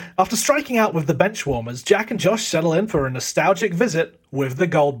After striking out with the Benchwarmers, Jack and Josh settle in for a nostalgic visit with the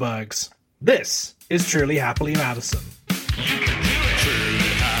Goldbergs. This is Truly Happily Madison.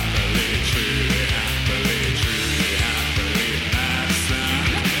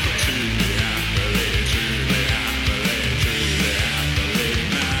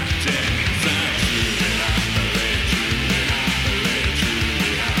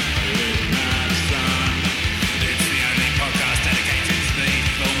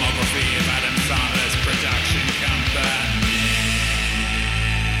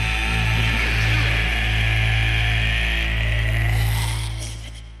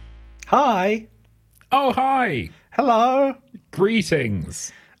 Hi. Oh, hi. Hello.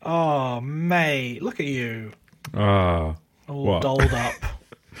 Greetings. Oh, mate, look at you. Ah, All dolled up.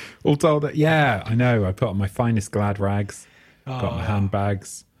 all dolled up. Yeah, I know. I put on my finest glad rags, got my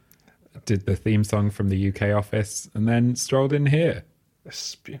handbags, did the theme song from the UK office, and then strolled in here.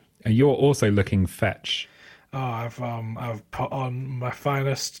 And you're also looking fetch. Oh, I've put on my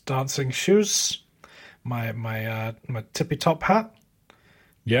finest dancing shoes, my tippy top hat,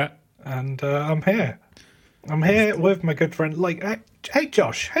 Yeah. and I'm here. I'm here with my good friend. Hey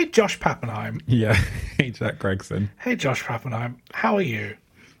Josh Pappenheim. Yeah. Hey, Jack Gregson. Hey Josh Pappenheim. How are you?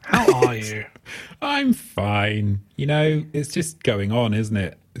 How are you? I'm fine. You know, it's just going on, isn't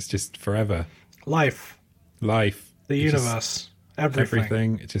it? It's just forever. Life, Life. the It just- universe,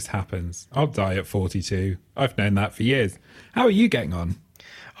 everything. It just happens. I'll die at 42. I've known that for years. How are you getting on?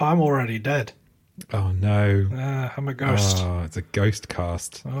 Oh, I'm already dead. Oh, no. I'm a ghost. Oh, it's a ghost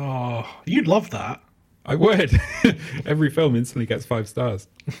cast. Oh, you'd love that. I would. Every film instantly gets 5 stars.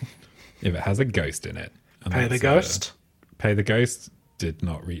 If it has a ghost in it. And Pay the that's, ghost. Pay the Ghost did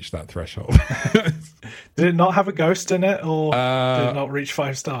not reach that threshold. Did it not have a ghost in it, or did it not reach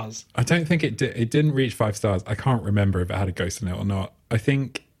 5 stars? I don't think it did. It didn't reach 5 stars. I can't remember if it had a ghost in it or not. I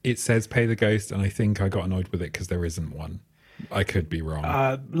think it says Pay the Ghost, and I think I got annoyed with it because there isn't one. I could be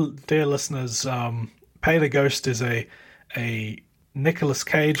wrong. Dear listeners, Pay the Ghost is a Nicolas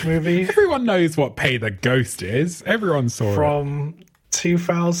Cage movie Everyone knows what Pay the Ghost is. Everyone saw it. from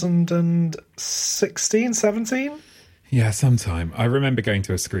 2016, 17? Yeah, sometime. I remember going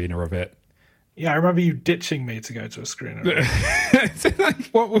to a screener of it. Yeah, I remember you ditching me to go to a screener. So, like,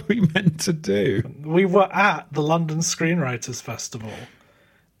 what were we meant to do? We were at the London Screenwriters Festival,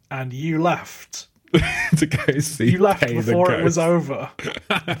 and you left. To go see You left Pay the before it was Ghost. over.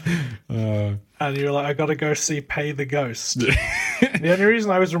 And you were like, I gotta go see Pay the Ghost. The only reason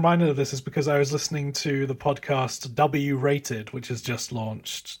I was reminded of this is because I was listening to the podcast W Rated, which has just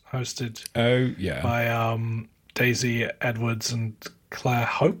launched, hosted Oh, yeah. by Daisy Edwards and Claire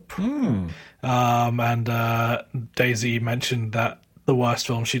Hope. Hmm. And Daisy mentioned that the worst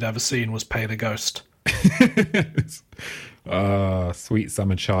film she'd ever seen was Pay the Ghost. Sweet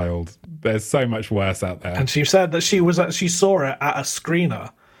Summer Child. There's so much worse out there. And she said that she saw it at a screener,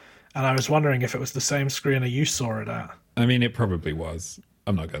 and I was wondering if it was the same screener you saw it at. I mean, it probably was.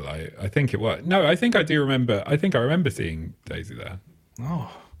 I'm not gonna lie. I think it was. No, I think I do remember. I think I remember seeing Daisy there.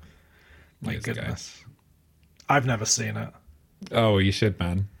 Oh, my Years ago. goodness. I've never seen it. Oh, you should,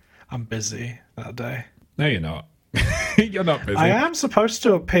 man. I'm busy that day. No, you're not. You're not busy. I am supposed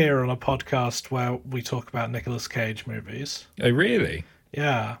to appear on a podcast where we talk about Nicolas Cage movies. Oh, really?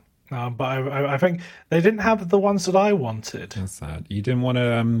 Yeah. But I think they didn't have the ones that I wanted. That's sad. You didn't want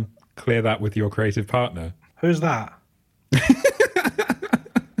to clear that with your creative partner. Who's that?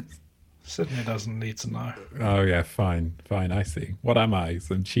 Sydney doesn't need to know. Oh, yeah, fine. I see. What am I?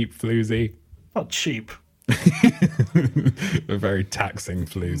 Some cheap floozy? Not cheap. A very taxing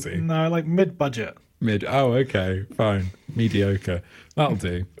floozy. No, like mid-budget. Oh, okay, fine. Mediocre. That'll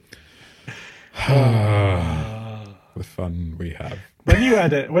do. The fun we have. When you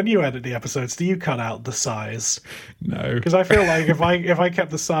edit the episodes, do you cut out the size? No. Because I feel like if I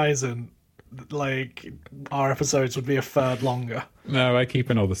kept the size in, like, our episodes would be a third longer. No, I keep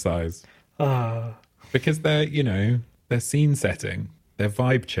in all the size. Because they're scene setting. They're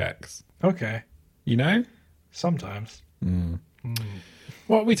vibe checks. Okay. You know? Sometimes.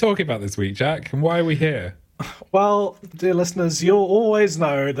 What are we talking about this week, Jack? And why are we here? Well, dear listeners, you'll always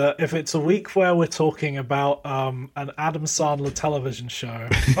know that if it's a week where we're talking about an Adam Sandler television show,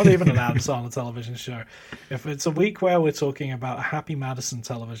 not even an Adam Sandler television show, if it's a week where we're talking about a Happy Madison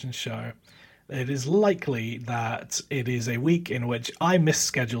television show, it is likely that it is a week in which I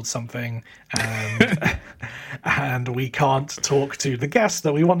misscheduled something and and we can't talk to the guest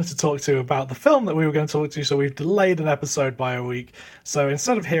that we wanted to talk to about the film that we were going to talk to, so we've delayed an episode by a week. So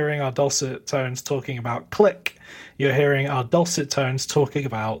instead of hearing our dulcet tones talking about Click, you're hearing our dulcet tones talking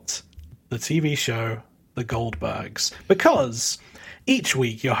about the TV show The Goldbergs. Because Each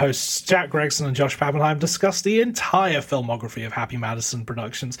week, your hosts Jack Gregson and Josh Pappenheim discuss the entire filmography of Happy Madison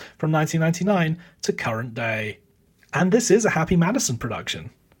Productions from 1999 to current day. And this is a Happy Madison production.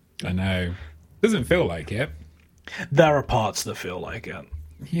 I know. Doesn't feel like it. There are parts that feel like it.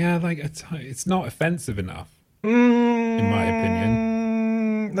 Yeah, like it's not offensive enough, in my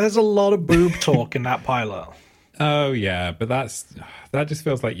opinion. There's a lot of boob talk in that pilot. Oh yeah, but that just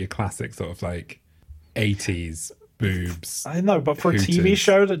feels like your classic sort of like 80s boobs. I know, but for a TV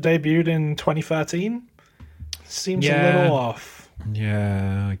show that debuted in 2013, seems a little off.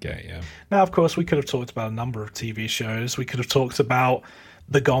 Yeah, I get you. Now, of course, we could have talked about a number of TV shows. We could have talked about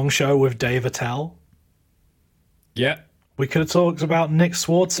The Gong Show with Dave Attell. Yeah. We could have talked about Nick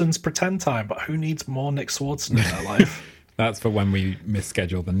Swardson's Pretend Time, but who needs more Nick Swardson in their life? That's for when we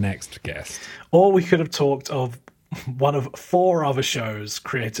misschedule the next guest. Or we could have talked of one of 4 other shows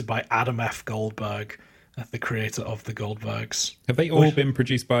created by Adam F. Goldberg, the creator of The Goldbergs. Have they all been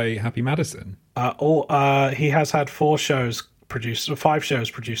produced by Happy Madison? He has had 4 shows produced, or 5 shows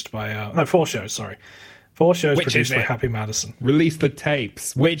produced by... 4 shows, sorry. 4 shows produced by Happy Madison. Release the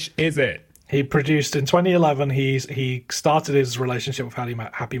tapes. Which is it? He produced in 2011. He started his relationship with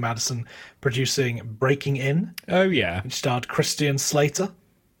Happy Madison producing Breaking In. Oh yeah, which starred Christian Slater.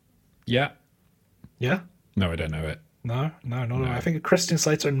 Yeah. No, I don't know it. No. I think Christian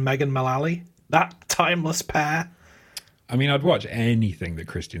Slater and Megan Mullally. That timeless pair. I mean, I'd watch anything that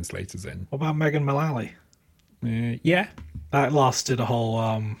Christian Slater's in. What about Megan Mullally? Yeah, that lasted a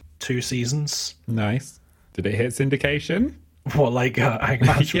whole 2 seasons. Nice. Did it hit syndication? What, like Anger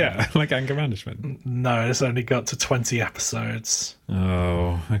Management? Yeah, like Anger Management. No, it's only got to 20 episodes.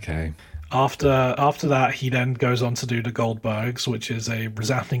 Oh, okay. After that, he then goes on to do The Goldbergs, which is a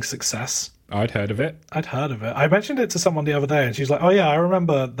resounding success. I'd heard of it. I mentioned it to someone the other day, and she's like, "Oh yeah, I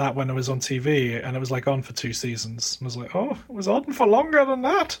remember that when it was on TV, and it was like on for 2 seasons." And I was like, "Oh, it was on for longer than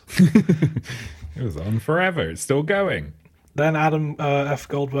that." It was on forever. It's still going. Then Adam F.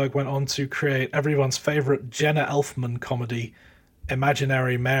 Goldberg went on to create everyone's favorite Jenna Elfman comedy,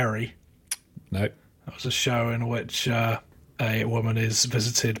 Imaginary Mary. Nope. That was a show in which a woman is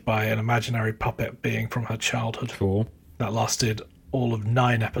visited by an imaginary puppet being from her childhood. Cool. That lasted all of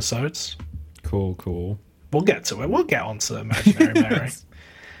 9 episodes. Cool. We'll get to it. We'll get on to Imaginary Mary.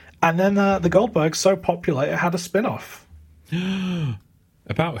 And then The Goldbergs, so popular, it had a spin-off.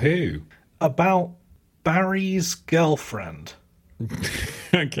 About who? About Barry's girlfriend.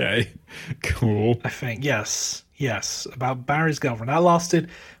 Okay, cool. I think, yes, about Barry's girlfriend. That lasted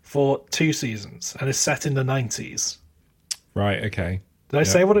for 2 seasons and is set in the 90s. Right, okay. Did I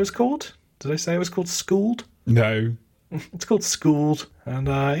say what it was called? Did I say it was called Schooled? No. It's called Schooled. And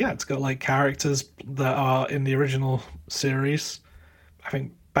it's got like characters that are in the original series. I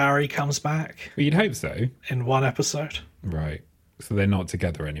think Barry comes back. Well, you'd hope so. In 1 episode. Right. So they're not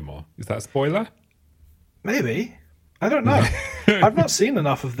together anymore. Is that a spoiler? Maybe. I don't know. I've not seen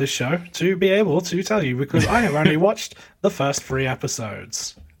enough of this show to be able to tell you because I have only watched the first 3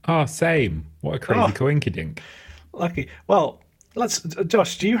 episodes. Oh, same. What a crazy coinkydink. Lucky. Well,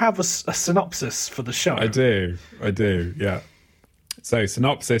 Josh, do you have a synopsis for the show? I do, yeah. So,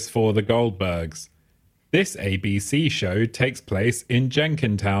 synopsis for The Goldbergs. This ABC show takes place in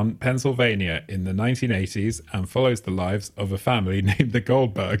Jenkintown, Pennsylvania in the 1980s and follows the lives of a family named the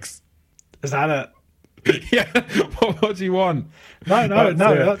Goldbergs. Is that it? Yeah. What do you want? No.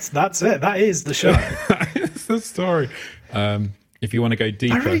 That's it. That is the show. It's the story. If you want to go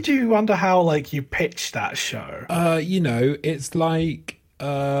deeper, I really do wonder how you pitched that show. It's like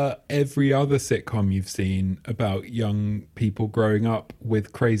every other sitcom you've seen about young people growing up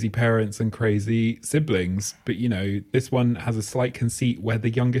with crazy parents and crazy siblings. But this one has a slight conceit where the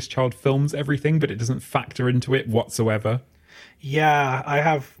youngest child films everything, but it doesn't factor into it whatsoever. Yeah, I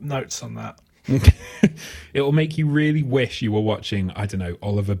have notes on that. It will make you really wish you were watching, I don't know,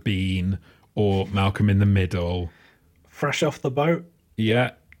 Oliver Bean or Malcolm in the Middle. Fresh Off the Boat?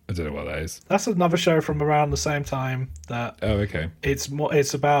 Yeah, I don't know what that is. That's another show from around the same time. Oh, okay. It's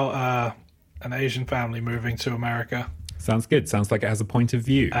about an Asian family moving to America. Sounds good. Sounds like it has a point of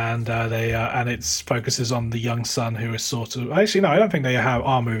view. And it focuses on the young son who is sort of... Actually, no, I don't think they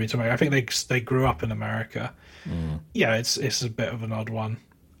are moving to America. I think they grew up in America. Yeah, it's a bit of an odd one.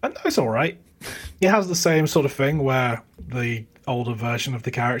 And it's all right. It has the same sort of thing where the older version of the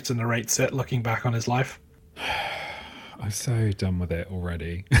character narrates it, looking back on his life. I'm so done with it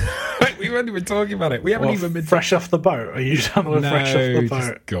already. We've only been talking about it. We haven't even been... Fresh Off the Boat? Are you done with Fresh Off the Boat?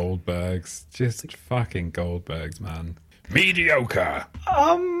 Just Goldbergs. Just fucking Goldbergs, man. Mediocre.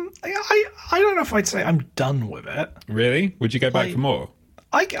 I don't know if I'd say I'm done with it. Really? Would you go back for more?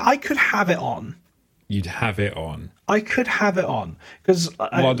 I could have it on. You'd have it on. I could have it on because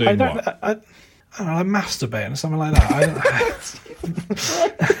I While doing don't. what? I don't know, like masturbating or something like that.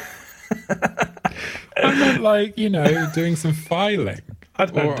 I meant like, doing some filing. I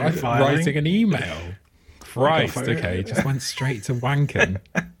don't do filing. Writing an email. Christ, okay, just went straight to wanking.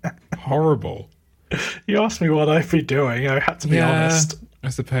 Horrible. You asked me what I'd be doing. I had to be honest. I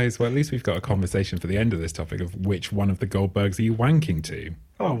suppose. Well, at least we've got a conversation for the end of this topic of which one of the Goldbergs are you wanking to?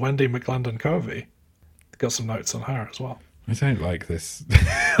 Oh, Wendy McLendon-Covey. Got some notes on her as well. I don't like this.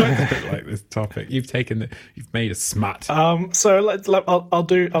 I don't like this topic. You've made a smut. So I'll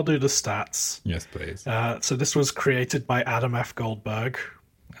do the stats. Yes, please. So this was created by Adam F. Goldberg,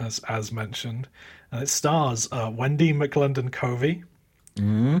 as mentioned, and it stars Wendy McLendon-Covey,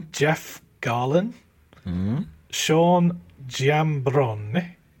 Jeff Garlin, Sean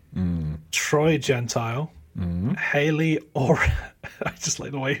Giambrone, Troy Gentile, Haley I just like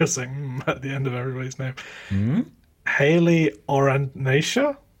the way you're saying at the end of everybody's name. Haley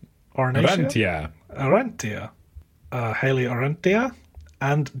Orentia, Haley Orentia,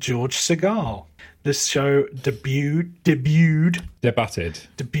 and George Segal. This show debuted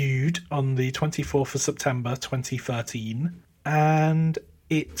on the 24th of September 2013, and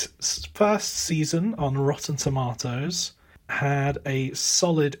its first season on Rotten Tomatoes had a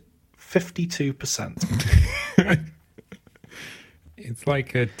solid 52%. It's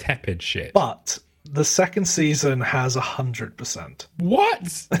like a tepid shit. But the second season has 100%.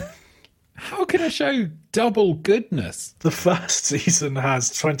 What? How can a show double goodness? The first season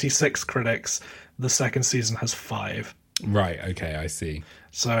has 26 critics. The second season has 5. Right, okay, I see.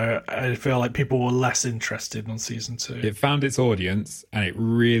 So I feel like people were less interested on season 2. It found its audience and it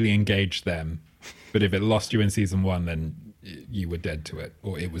really engaged them. But if it lost you in season 1, then you were dead to it,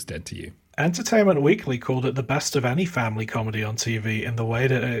 or it was dead to you. Entertainment Weekly called it the best of any family comedy on TV in the way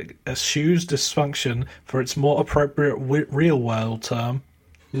that it eschews dysfunction for its more appropriate real-world term,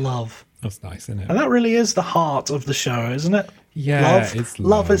 love. That's nice, isn't it? And that really is the heart of the show, isn't it? Yeah, it's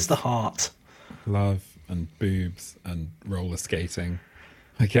love is the heart. Love and boobs and roller skating,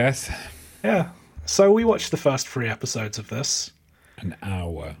 I guess. Yeah. So we watched the first 3 episodes of this. An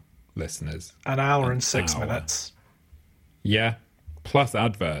hour, listeners. An hour and 6 minutes. Yeah. Plus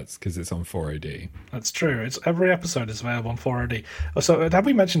adverts, because it's on 4OD. That's true. Every episode is available on 4OD. So have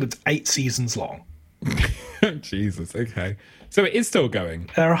we mentioned it's 8 seasons long? Jesus, okay. So it is still going.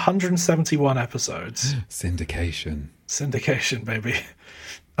 There are 171 episodes. Syndication, baby.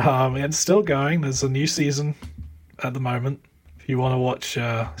 It's still going. There's a new season at the moment. If you want to watch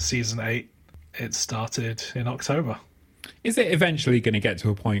season 8, it started in October. Is it eventually going to get to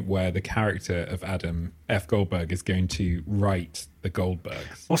a point where the character of Adam F. Goldberg is going to write the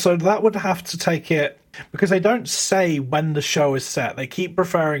Goldbergs? Well, so that would have to take it, because they don't say when the show is set. They keep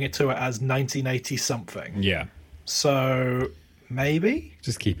referring it to it as 1980 something. Yeah. So maybe?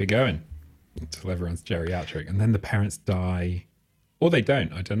 Just keep it going until everyone's geriatric. And then the parents die. Or they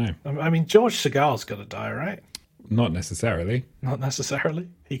don't. I don't know. I mean, George Segal's got to die, right? Not necessarily. Not necessarily.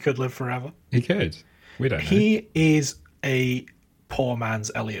 He could live forever. He could. We don't know. He is a poor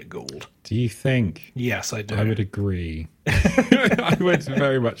man's Elliot Gould. Do you think? Yes, I do. I would agree. I would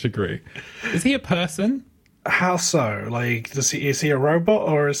very much agree. Is he a person? How so? Like, is he a robot,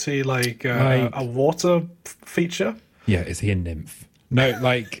 or is he like a water feature? Yeah, is he a nymph? No,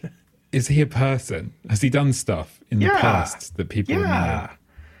 like, is he a person? Has he done stuff in the past that people know?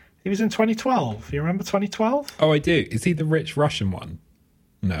 He was in 2012. You remember 2012? Oh, I do. Is he the rich Russian one?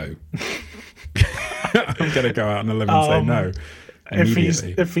 No. I'm going to go out on a limb and say no.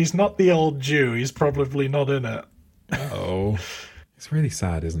 If he's not the old Jew, he's probably not in it. Oh, it's really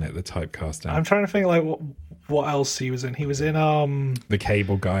sad, isn't it? The typecasting. I'm trying to think like what else he was in. He was in The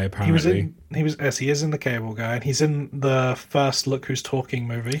Cable Guy. Apparently, he is in The Cable Guy, and he's in the first Look Who's Talking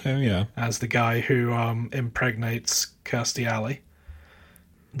movie. Oh yeah, as the guy who impregnates Kirstie Alley,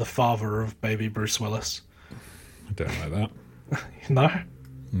 the father of baby Bruce Willis. I don't know that.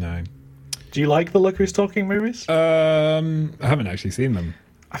 No. Do you like the Look Who's Talking movies? I haven't actually seen them.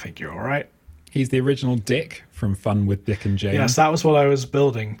 I think you're all right. He's the original Dick from Fun with Dick and Jane. Yes, that was what I was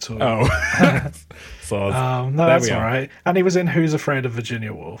building to. Oh. No, that's all right. And he was in Who's Afraid of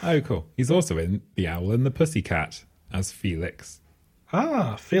Virginia Woolf. Oh, cool. He's also in The Owl and the Pussycat as Felix.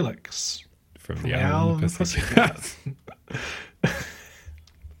 Ah, Felix. From The Owl and the Pussycat.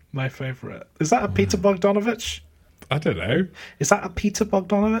 My favourite. Is that a Peter Bogdanovich? I don't know. Is that a Peter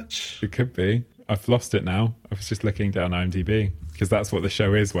Bogdanovich? It could be. I've lost it now. I was just looking down IMDb because that's what the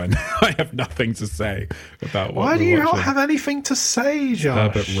show is when I have nothing to say about what Why do you watching. not have anything to say,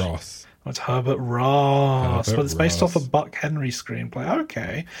 Josh? Herbert Ross. Oh, it's Herbert Ross. But it's based off a Buck Henry screenplay.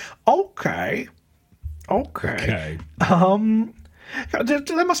 Okay. Okay.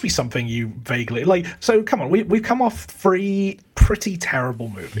 There must be something you vaguely like. So come on, we've come off 3 pretty terrible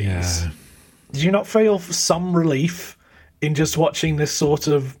movies. Yeah. Did you not feel some relief in just watching this sort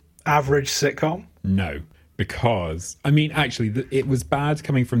of average sitcom? No, because I mean, actually, it was bad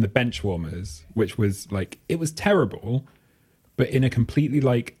coming from the Benchwarmers, which was like it was terrible, but in a completely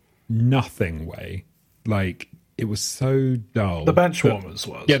like nothing way. Like it was so dull. The Benchwarmers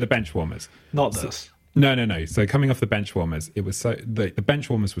was. Yeah, the Benchwarmers. Not this. No. So coming off the Benchwarmers, it was so the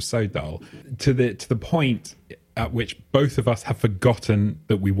Benchwarmers was so dull to the point at which both of us have forgotten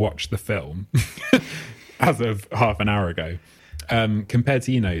that we watched the film as of half an hour ago. Compared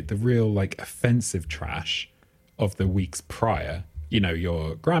to the real like offensive trash of the weeks prior,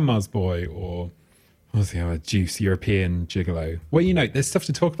 your Grandma's Boy or what's the other Juice European Gigolo. Well, there's stuff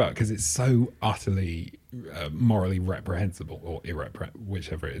to talk about because it's so utterly morally reprehensible or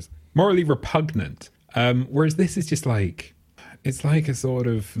whichever it is, morally repugnant. Whereas this is just like, it's like a sort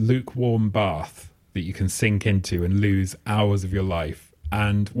of lukewarm bath that you can sink into and lose hours of your life.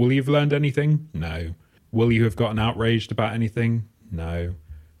 And will you have learned anything? No. Will you have gotten outraged about anything? No.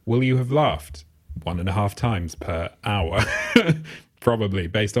 Will you have laughed 1.5 times per hour? Probably,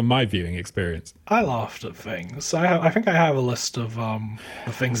 based on my viewing experience. I laughed at things. I think I have a list of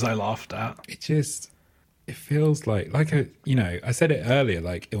the things I laughed at. It feels like I said it earlier,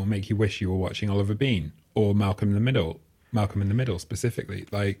 like it will make you wish you were watching Oliver Bean or Malcolm in the Middle specifically.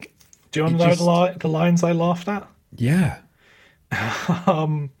 Like, do you want to know the lines I laughed at? Yeah.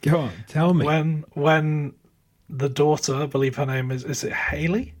 Go on, tell me. When the daughter, I believe her name is it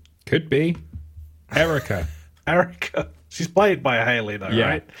Haley? Could be. Erica. Erica. She's played by Haley though, yeah.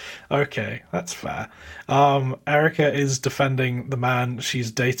 Right? Okay, that's fair. Erica is defending the man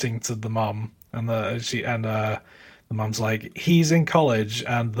she's dating to the mum, and the mum's like, he's in college,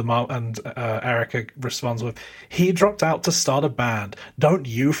 and the mum and Erica responds with, he dropped out to start a band. Don't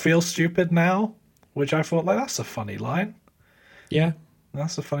you feel stupid now? Which I thought, like, that's a funny line. Yeah.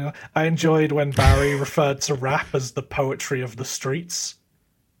 That's a funny line. I enjoyed when Barry referred to rap as the poetry of the streets.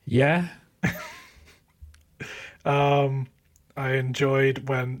 Yeah. I enjoyed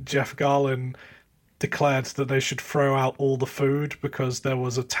when Jeff Garlin declared that they should throw out all the food because there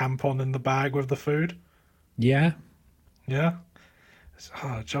was a tampon in the bag with the food. Yeah. Yeah?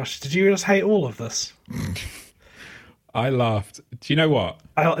 Oh, Josh, did you just hate all of this? I laughed. Do you know what?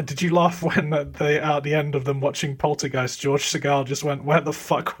 Did you laugh when they, at the end of them watching Poltergeist, George Segal just went, where the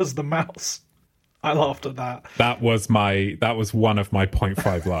fuck was the mouse? I laughed at that. That was one of my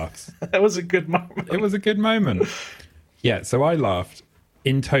 0.5 laughs. It was a good moment. It was a good moment. Yeah, so I laughed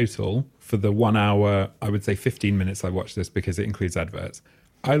in total for the 1 hour, I would say 15 minutes I watched this because it includes adverts.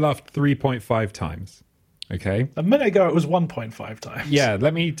 I laughed 3.5 times. Okay. A minute ago, it was 1.5 times. Yeah,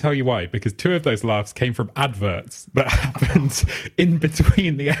 let me tell you why. Because 2 of those laughs came from adverts that happened in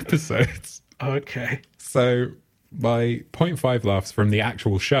between the episodes. Okay. So my 0.5 laughs from the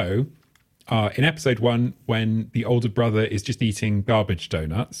actual show are in episode 1 when the older brother is just eating garbage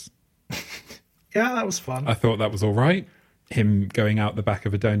donuts. Yeah, that was fun. I thought that was all right. Him going out the back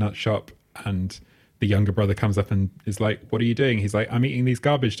of a donut shop and the younger brother comes up and is like, what are you doing? He's like, I'm eating these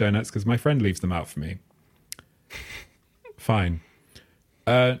garbage donuts because my friend leaves them out for me. Fine.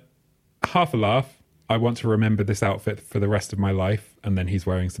 Half a laugh. I want to remember this outfit for the rest of my life. And then he's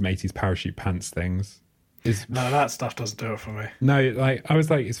wearing some 80s parachute pants things. No, that stuff doesn't do it for me. No, like I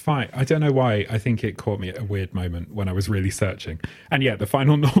was like, it's fine. I don't know why. I think it caught me at a weird moment when I was really searching. And yeah, the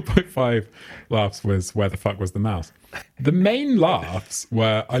final 0.5 laughs was where the fuck was the mouse? The main laughs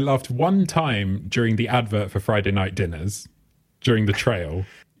were I laughed one time during the advert for Friday Night Dinners, during the trail,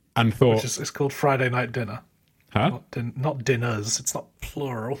 and thought... It's called Friday Night Dinner. Huh? Not dinners. It's not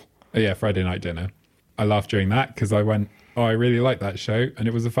plural. Oh, yeah, Friday Night Dinner. I laughed during that because I went, oh, I really like that show. And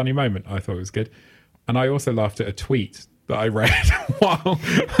it was a funny moment. I thought it was good. And I also laughed at a tweet that I read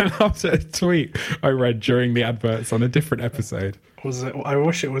I laughed at a tweet I read during the adverts on a different episode. Was it? I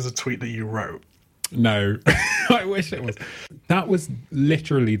wish it was a tweet that you wrote. No, I wish it was. That was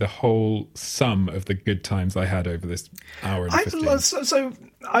literally the whole sum of the good times I had over this hour and 15. So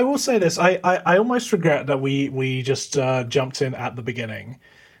I will say this. I almost regret that we just jumped in at the beginning.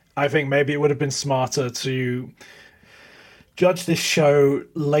 I think maybe it would have been smarter to judge this show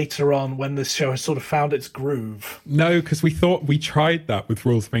later on when this show has sort of found its groove. No, because we thought we tried that with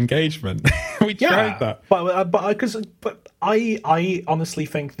Rules of Engagement. Tried that. But I honestly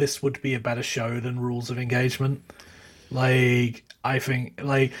think this would be a better show than Rules of Engagement. Like, I think,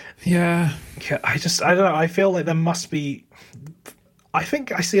 like... Yeah. I don't know. I feel like there must be... I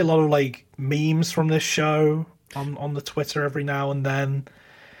think I see a lot of, like, memes from this show on the Twitter every now and then.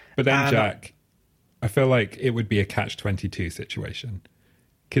 But then, Jack, I feel like it would be a catch-22 situation.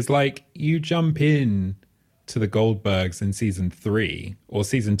 Because, like, you jump in to the Goldbergs in season 3 or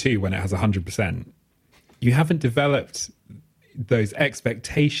season 2 when it has 100%. You haven't developed those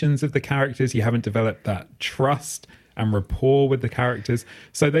expectations of the characters. You haven't developed that trust and rapport with the characters.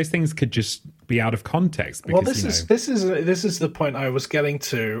 So those things could just be out of context. Because, this is the point I was getting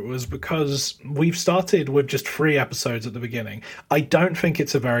to, was because we've started with just 3 episodes at the beginning. I don't think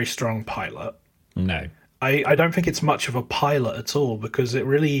it's a very strong pilot. No. I don't think it's much of a pilot at all, because it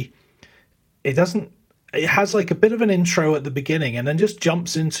has like a bit of an intro at the beginning and then just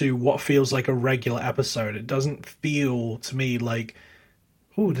jumps into what feels like a regular episode. It doesn't feel to me like,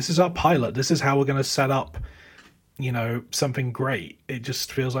 oh, this is our pilot. This is how we're going to set up, something great. It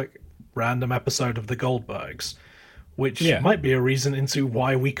just feels like random episode of the Goldbergs, which might be a reason into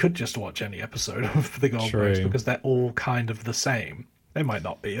why we could just watch any episode of the Goldbergs, because they're all kind of the same. They might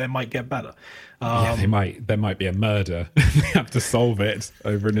not be. They might get better. They might. There might be a murder. They have to solve it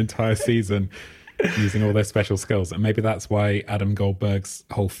over an entire season using all their special skills. And maybe that's why Adam Goldberg's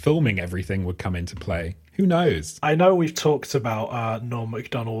whole filming everything would come into play. Who knows? I know we've talked about Norm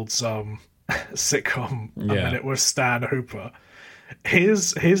Macdonald's sitcom, and it was Stan Hooper.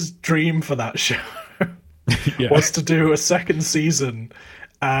 His dream for that show was to do a second season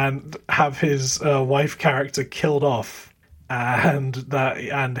and have his wife character killed off. And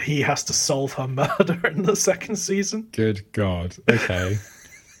he has to solve her murder in the second season. Good God. Okay.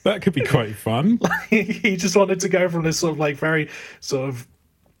 That could be quite fun. He just wanted to go from this sort of like very sort of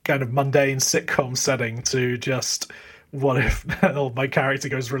kind of mundane sitcom setting to just, what if my character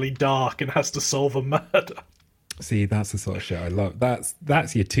goes really dark and has to solve a murder? See, that's the sort of show I love.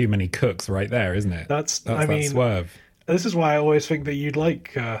 That's your Too Many Cooks right there, isn't it? That's that swerve. This is why I always think that you'd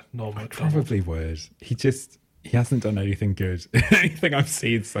like Norm Macdonald. Probably would. He hasn't done anything good. Anything I've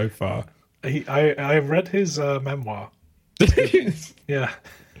seen so far. I read his memoir. Yeah.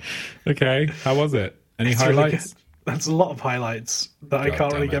 Okay. How was it? Any highlights? Really, that's a lot of highlights that I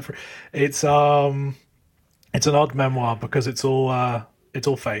can't really get through. It's an odd memoir because it's all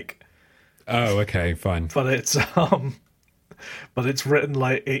fake. Oh, okay, fine. But it's written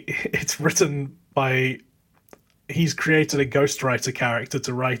like it's written by. He's created a ghostwriter character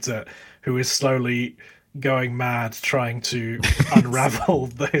to write it, who is slowly going mad trying to unravel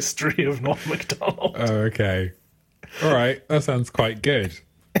the history of Norm Macdonald. Oh, okay. All right. That sounds quite good.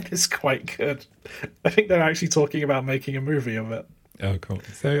 It is quite good. I think they're actually talking about making a movie of it. Oh, cool.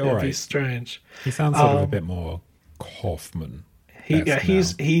 So, all right. Be strange. He sounds sort of a bit more Kaufman.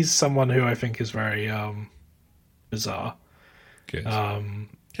 He's someone who I think is very bizarre. Good.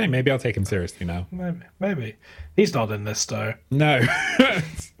 Okay, maybe I'll take him seriously now. Maybe. He's not in this, though. No.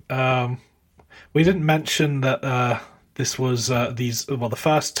 We didn't mention that this was the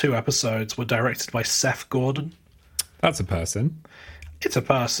first 2 episodes were directed by Seth Gordon. That's a person. It's a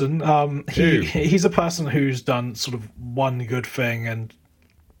person. He's a person who's done sort of one good thing and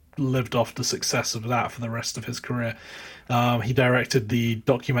lived off the success of that for the rest of his career. He directed the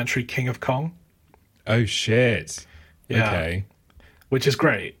documentary King of Kong. Oh, shit. Yeah. Okay. Which is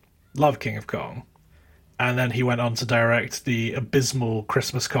great. Love King of Kong. And then he went on to direct the abysmal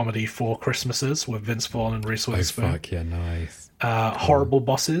Christmas comedy Four Christmases with Vince Vaughn and Reese Witherspoon. Oh, fuck yeah, nice. Horrible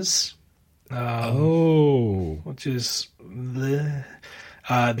Bosses. Which is the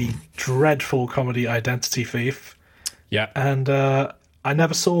dreadful comedy Identity Thief. Yeah. And I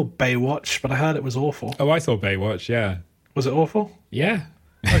never saw Baywatch, but I heard it was awful. Oh, I saw Baywatch, yeah. Was it awful? Yeah.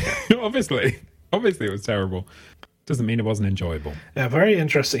 Okay. Obviously it was terrible. Doesn't mean it wasn't enjoyable. Yeah, very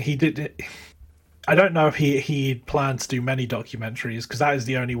interesting. He did... I don't know if he planned to do many documentaries, because that is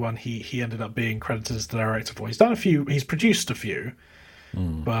the only one he ended up being credited as the director for. He's done a few, he's produced a few,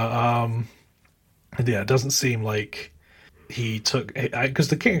 but it doesn't seem like he took... Because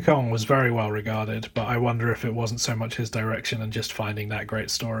the King of Kong was very well regarded, but I wonder if it wasn't so much his direction and just finding that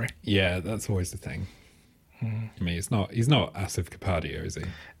great story. Yeah, that's always the thing. I mean, he's not Asif Kapadia, is he?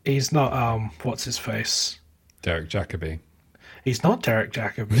 He's not, what's his face? Derek Jacobi. He's not Derek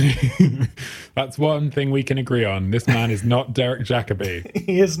Jacobi. That's one thing we can agree on. This man is not Derek Jacobi.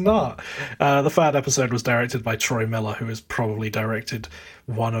 He is not. The third episode was directed by Troy Miller, who has probably directed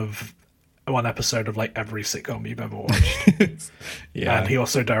one episode of like every sitcom you've ever watched. Yeah. And he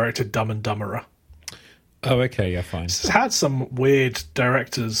also directed Dumb and Dumberer. Oh, okay, yeah, fine. It's had some weird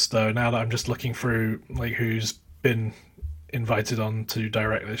directors, though, now that I'm just looking through like who's been invited on to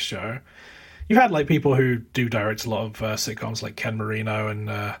direct this show. You've had like people who do direct a lot of sitcoms, like Ken Marino and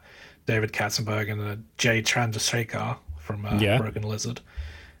David Katzenberg and Jay Chandrasekhar from Broken Lizard.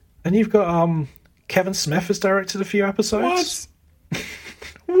 And you've got Kevin Smith has directed a few episodes. What?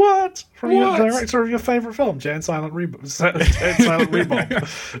 What? From your What? director of your favourite film, Jay and Silent Rebob. Jay and Silent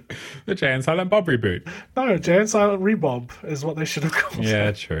Rebob. The Jay and Silent Bob reboot. No, Jay and Silent Rebob is what they should have called Yeah,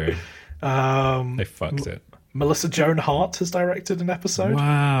 it. true. They fucked it. Melissa Joan Hart has directed an episode.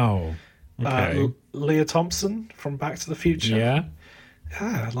 Wow. Okay. Leah Thompson from Back to the Future. Yeah.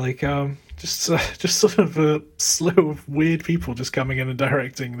 Yeah, like just sort of a slew of weird people just coming in and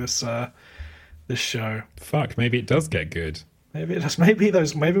directing this this show. Fuck, maybe it does get good. Maybe it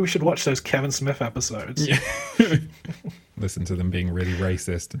does. Maybe we should watch those Kevin Smith episodes. Yeah. Listen to them being really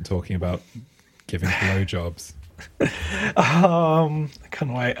racist and talking about giving blowjobs. I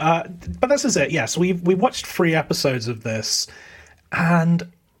can't wait. But this is it. Yes, we watched 3 episodes of this, and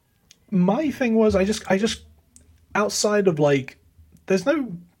my thing was I just outside of like, there's no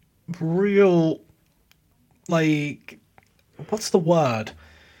real like, what's the word?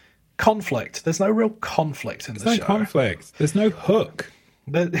 Conflict. There's no real conflict in the show. There's no conflict. There's no hook.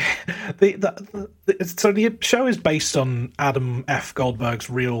 So the show is based on Adam F. Goldberg's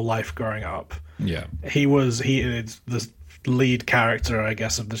real life growing up. Yeah. The lead character, I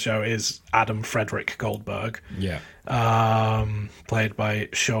guess, of the show is Adam Frederick Goldberg. Yeah. Played by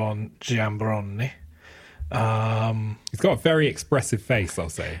Sean Giambrone. He's got a very expressive face, I'll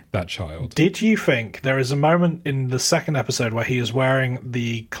say, that child. Did you think there is a moment in the second episode where he is wearing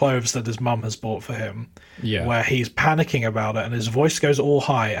the clothes that his mum has bought for him? Yeah. Where he's panicking about it and his voice goes all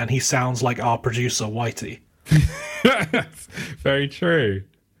high and he sounds like our producer, Whitey. Very true.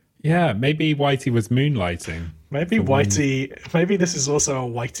 Yeah, maybe Whitey was moonlighting. Maybe this is also a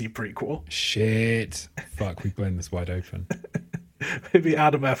Whitey prequel. Shit. Fuck, we've blown this wide open. Maybe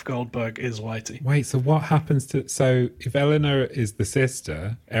Adam F. Goldberg is Whitey. Wait, so what happens to... So if Eleanor is the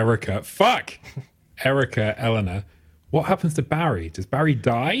sister, Erica... Fuck! Erica, Eleanor. What happens to Barry? Does Barry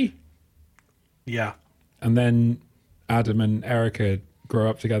die? Yeah. And then Adam and Erica grow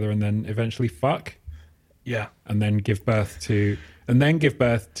up together and then eventually fuck? Yeah. And then give birth to... And then give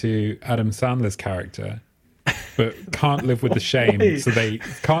birth to Adam Sandler's character, but can't live with the shame. Wait. So they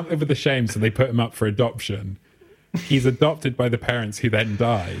can't live with the shame, so they put him up for adoption. He's adopted by the parents who then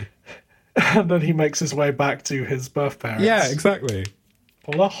die. And then he makes his way back to his birth parents. Yeah, exactly.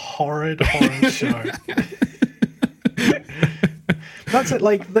 What a horrid show. That's it.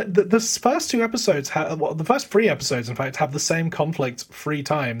 Like, the first 2 episodes, the first 3 episodes, in fact, have the same conflict 3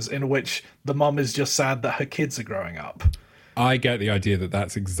 times in which the mum is just sad that her kids are growing up. I get the idea that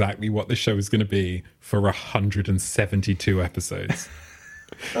that's exactly what the show is going to be for 172 episodes.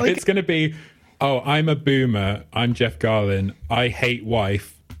 Like, It's going to be, oh, I'm a boomer. I'm Jeff Garlin. I hate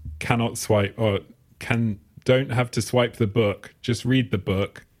wife. Cannot swipe don't have to swipe the book. Just read the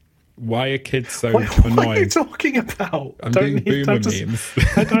book. Why are kids so what annoying? are you talking about? I'm doing boomer memes.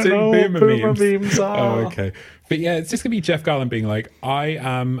 I don't know what boomer memes are. Oh, okay. But yeah, it's just going to be Jeff Garlin being like, I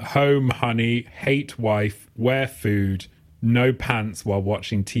am home, honey, hate wife, wear food, no pants while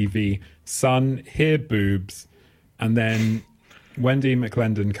watching TV, son, here boobs. And then Wendy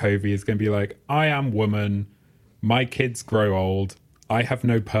McLendon Covey is going to be like, I am woman, my kids grow old, I have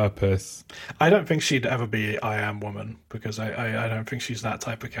no purpose. I don't think she'd ever be I Am Woman, because I don't think she's that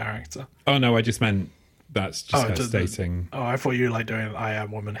type of character. Oh, no, I just meant that's just her stating. I thought you were like doing I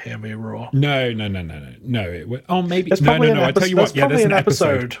Am Woman, Hear Me Roar. No. It would, oh, maybe. There's No. I tell you what. Yeah, there's an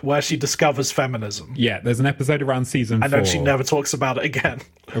episode where she discovers feminism. Yeah, there's an episode around season 4. And then she never talks about it again.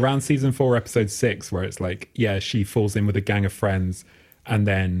 Around season 4, episode 6, where it's like, yeah, she falls in with a gang of friends and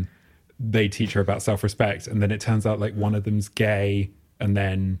then they teach her about self-respect. And then it turns out like one of them's gay. And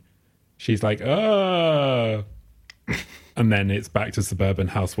then she's like, oh. And then it's back to suburban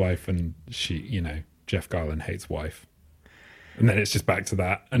housewife and she, Jeff Garlin hates wife. And then it's just back to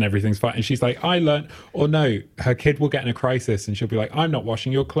that and everything's fine. And she's like, I learned, or no, her kid will get in a crisis and she'll be like, I'm not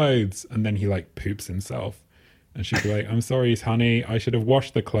washing your clothes. And then he like poops himself. And she'll be like, I'm sorry, honey, I should have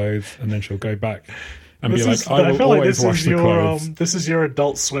washed the clothes. And then she'll go back and be like, I will always wash the clothes. This is your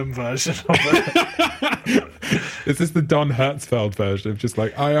Adult Swim version of it. This is the Don Hertzfeld version of just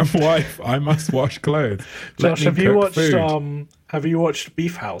like, I am wife, I must wash clothes. Josh, have you watched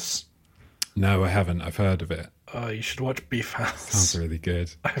Beef House? No, I haven't. I've heard of it. You should watch Beef House. Sounds really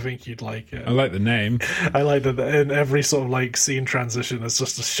good. I think you'd like it. I like the name. I like that in every sort of like scene transition, it's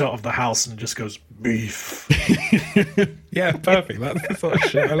just a shot of the house and it just goes beef. Yeah, perfect. That's the sort of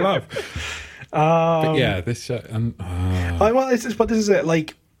shit I love. But yeah, this show. But this is it.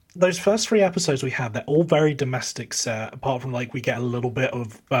 Like, those first 3 episodes we had, they're all very domestic set, apart from like we get a little bit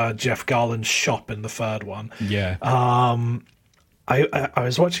of Jeff Garlin's shop in the 3rd one. Yeah. I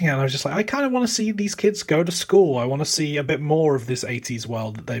was watching it and I was just like, I kind of want to see these kids go to school. I want to see a bit more of this 80s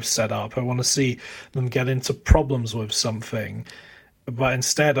world that they've set up. I want to see them get into problems with something. but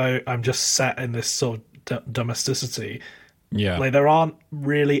instead I'm just set in this sort of domesticity. Yeah. Like there aren't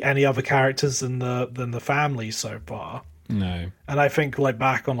really any other characters than the family so far. No. And I think like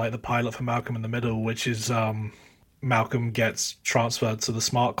back on like the pilot for Malcolm in the Middle, which is Malcolm gets transferred to the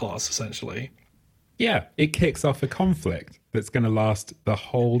smart class essentially. Yeah, it kicks off a conflict that's going to last the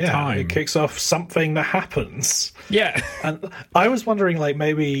whole time. It kicks off something that happens. Yeah. And I was wondering, like,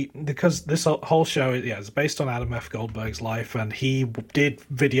 maybe because this whole show is based on Adam F. Goldberg's life, and he did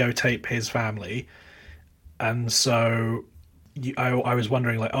videotape his family. And so I was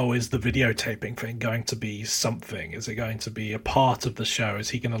wondering, like, oh, is the videotaping thing going to be something? Is it going to be a part of the show? Is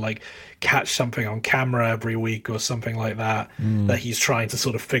he going to, like, catch something on camera every week or something like that that he's trying to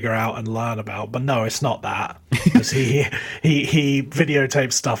sort of figure out and learn about? But no, it's not that. Because he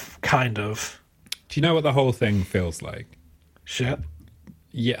videotapes stuff, kind of. Do you know what the whole thing feels like? Shit.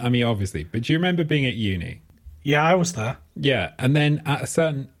 Yeah, I mean, obviously. But do you remember being at uni? Yeah, I was there. Yeah, and then at a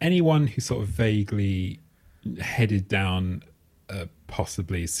certain... Anyone who sort of vaguely headed down a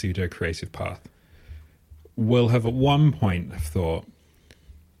possibly pseudo-creative path will have at one point have thought,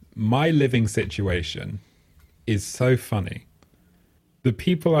 my living situation is so funny. The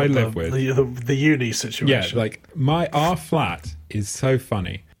people I live with... The uni situation. Yeah, like, our flat is so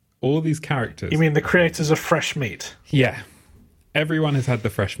funny. All these characters... You mean the creators of Fresh Meat? Yeah. Everyone has had the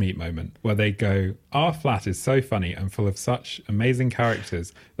Fresh Meat moment where they go, our flat is so funny and full of such amazing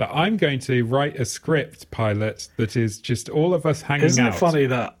characters that I'm going to write a script pilot that is just all of us hanging out. Isn't it funny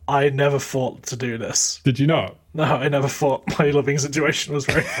that I never thought to do this? Did you not? No, I never thought my living situation was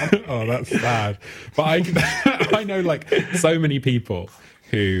very funny. Oh, that's sad. But I know like so many people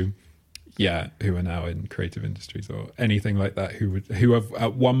who are now in creative industries or anything like that, who have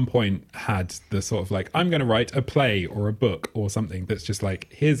at one point had the sort of like, I'm going to write a play or a book or something that's just like,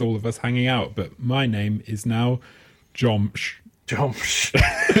 here's all of us hanging out, but my name is now Jomsh. Jomsh.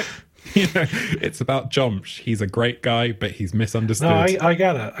 You know, it's about Jomsh. He's a great guy, but he's misunderstood. No, I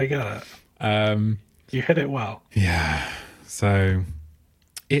get it. You hit it well. Yeah. So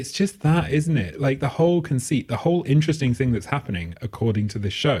it's just that, isn't it? Like the whole conceit, the whole interesting thing that's happening, according to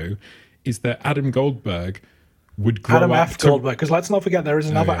this show, is that Adam Goldberg would grow Adam up F. Goldberg, because let's not forget there is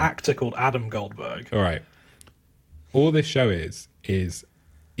another actor called Adam Goldberg. All right. All this show is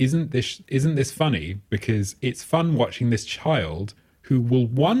isn't this funny? Because it's fun watching this child who will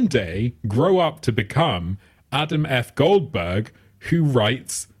one day grow up to become Adam F. Goldberg, who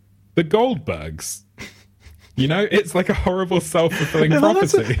writes the Goldbergs. You know, it's like a horrible self-fulfilling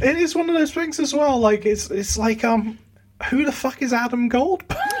prophecy. It is one of those things as well. Like it's like who the fuck is Adam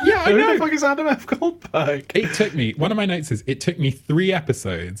Goldberg? Yeah, I know. Who the fuck is Adam F. Goldberg? It took me, one of my notes is, it took me 3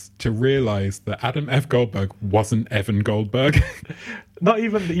 episodes to realise that Adam F. Goldberg wasn't Evan Goldberg. Not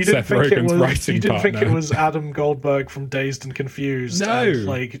even, you didn't Seth think Rogen's it was, writing you didn't think it partner. was Adam Goldberg from Dazed and Confused. No. And,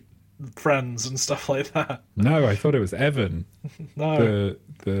 like, Friends and stuff like that. No, I thought it was Evan. No.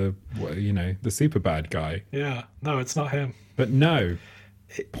 The super bad guy. Yeah. No, it's not him. But no.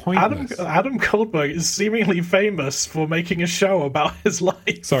 Pointless. Adam Goldberg is seemingly famous for making a show about his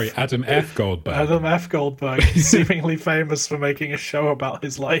life. Sorry, Adam F. Goldberg. Adam F. Goldberg is seemingly famous for making a show about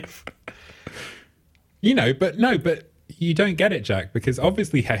his life. You know, but you don't get it, Jack, because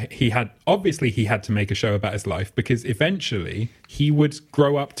obviously he had to make a show about his life, because eventually he would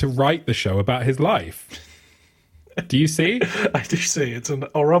grow up to write the show about his life. Do you see? I do see. It's an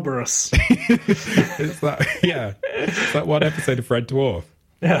Ouroboros. It's that one episode of Red Dwarf.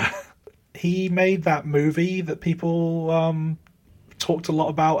 Yeah. He made that movie that people talked a lot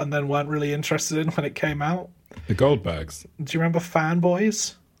about and then weren't really interested in when it came out. The Goldbergs. Do you remember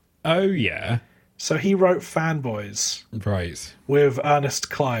Fanboys? Oh, yeah. So he wrote Fanboys. Right. With Ernest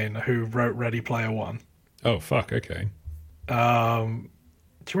Cline, who wrote Ready Player One. Oh, fuck, okay. Do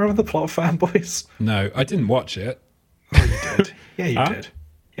you remember the plot of Fanboys? No, I didn't watch it. Oh, you did. Yeah, you did.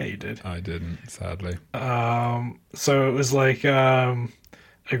 Yeah, you did. I didn't, sadly. So it was like a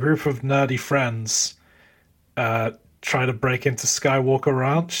group of nerdy friends try to break into Skywalker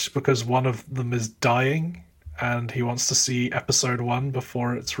Ranch because one of them is dying and he wants to see episode 1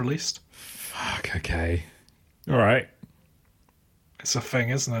 before it's released. Fuck, okay. All right. It's a thing,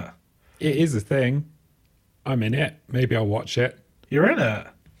 isn't it? It is a thing. I'm in it. Maybe I'll watch it. You're in it?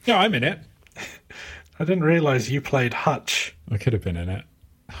 Yeah, I'm in it. I didn't realise you played Hutch. I could have been in it.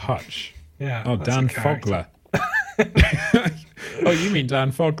 Hutch. Yeah. Oh, Dan Fogler. Oh, you mean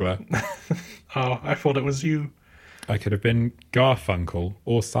Dan Fogler? Oh, I thought it was you. I could have been Garfunkel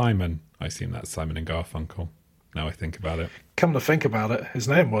or Simon. I assume that's Simon and Garfunkel. Now I think about it. Come to think about it, his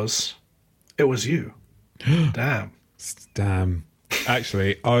name was... It was you. Damn. Damn.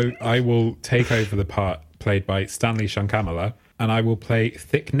 Actually, I will take over the part played by Stanley Shankamala and I will play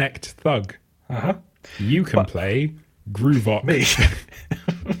Thick-Necked Thug. Uh-huh. You can play Groovok. Me.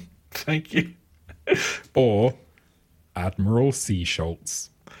 Thank you. Or Admiral C. Schultz.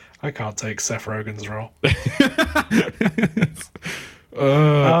 I can't take Seth Rogen's role.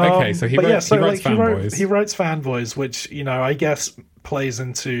 Okay, so he writes Fanboys. He writes Fanboys, which, you know, I guess plays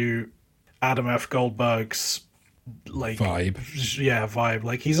into Adam F. Goldberg's like vibe. Yeah, vibe.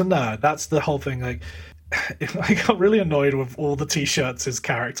 Like, he's a nerd. That's the whole thing. Like, I got really annoyed with all the t-shirts his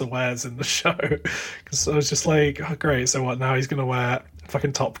character wears in the show, because I was just like, oh great, so what now? He's gonna wear a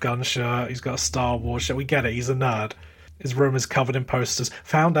fucking Top Gun shirt, he's got a Star Wars shirt. We get it, he's a nerd. His room is covered in posters.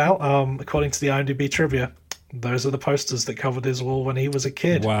 Found out, according to the IMDb trivia, those are the posters that covered his wall when he was a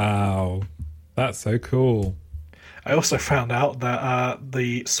kid. Wow, that's so cool. I also found out that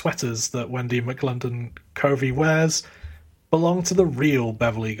the sweaters that Wendy McLendon Covey wears belong to the real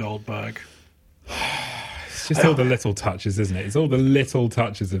Beverly Goldberg. It's just all the little touches, isn't it? It's all the little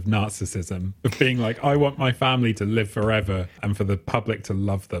touches of narcissism, of being like, I want my family to live forever and for the public to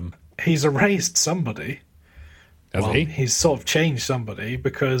love them. He's erased somebody. Has he? He's sort of changed somebody,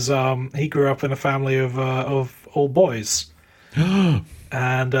 because he grew up in a family of all boys.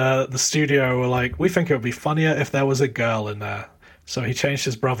 And the studio were like, we think it would be funnier if there was a girl in there. So he changed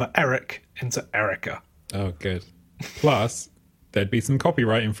his brother Eric into Erica. Oh, good. Plus, there'd be some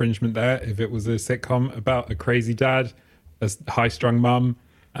copyright infringement there if it was a sitcom about a crazy dad, a high-strung mum,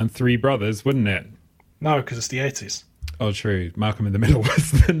 and 3 brothers, wouldn't it? No, because it's the 80s. Oh, true. Malcolm in the Middle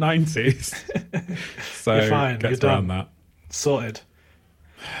was the 90s. So you're fine. Gets You're around done. that. Sorted.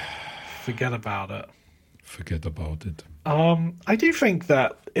 Forget about it. Forget about it. I do think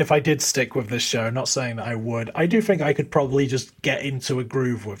that if I did stick with this show, not saying that I would, I do think I could probably just get into a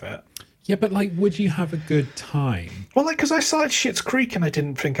groove with it. Yeah, but, like, would you have a good time? Well, like, because I started Schitt's Creek and I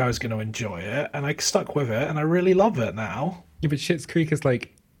didn't think I was going to enjoy it, and I stuck with it, and I really love it now. Yeah, but Schitt's Creek is,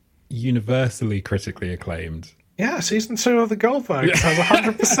 like, universally critically acclaimed. Yeah, season 2 of the Goldbergs has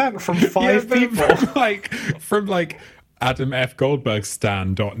 100% from 5 people. From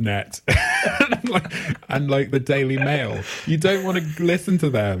AdamFGoldbergstan.net and the Daily Mail. You don't want to listen to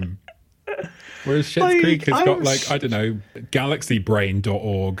them. Whereas Schitt's Creek has got, I don't know,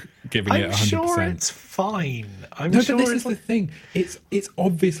 galaxybrain.org giving it 100%. I'm sure it's fine. But this is the thing. It's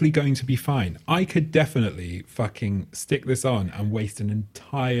obviously going to be fine. I could definitely fucking stick this on and waste an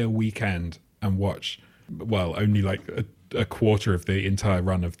entire weekend and watch, well, only like a quarter of the entire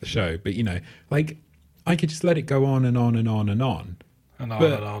run of the show. But, you know, like, I could just let it go on and on and on and on. And on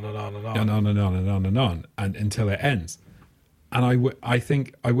and on and on and on. And on and on and on and on, and until it ends. And I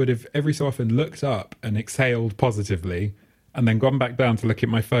think I would have every so often looked up and exhaled positively and then gone back down to look at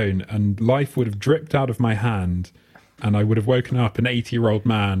my phone, and life would have dripped out of my hand, and I would have woken up an 80-year-old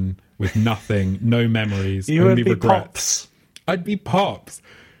man with nothing, no memories, you only would be regrets. Pops. I'd be Pops.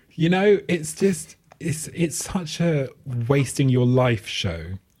 You know, it's just, it's such a wasting your life show,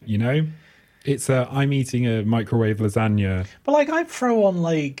 you know? It's I'm eating a microwave lasagna. But, like, I'd throw on,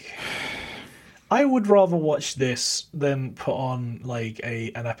 like... I would rather watch this than put on, like,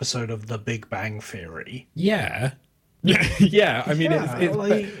 an episode of The Big Bang Theory. Yeah. Yeah, I mean, Yeah,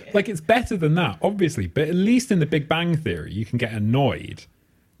 it's better than that, obviously. But at least in The Big Bang Theory, you can get annoyed.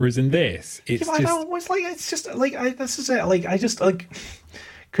 Whereas in this, it's yeah, this is it. Like, I just, like...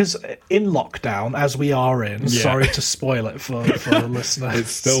 Because in lockdown, as we are in, sorry to spoil it for the listeners.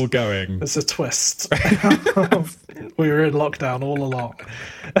 It's still going. It's a twist. We were in lockdown all along.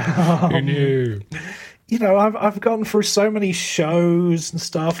 Who knew? You know, I've gone through so many shows and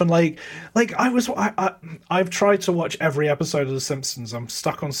stuff, and I've tried to watch every episode of The Simpsons. I'm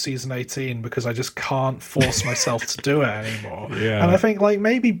stuck on season 18 because I just can't force myself to do it anymore. Yeah. And I think, like,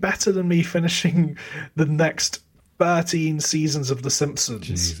 maybe better than me finishing the next 13 seasons of The Simpsons.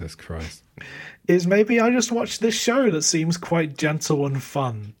 Jesus Christ. Is maybe I just watch this show that seems quite gentle and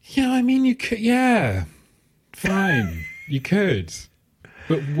fun. Yeah, I mean, you could, yeah. Fine. You could.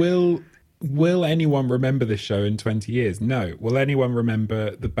 But will anyone remember this show in 20 years? No. Will anyone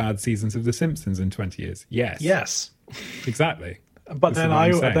remember the bad seasons of The Simpsons in 20 years? Yes. Yes. Exactly. But then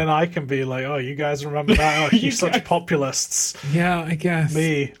I can be like, oh, you guys remember that? Oh, you're such populists. Yeah, I guess.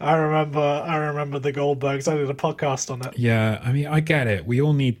 Me, I remember the Goldbergs. I did a podcast on it. Yeah, I mean, I get it. We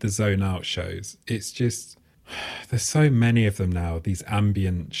all need the zone out shows. It's just, there's so many of them now, these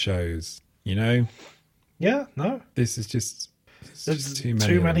ambient shows, you know? Yeah, no. This is just, There's too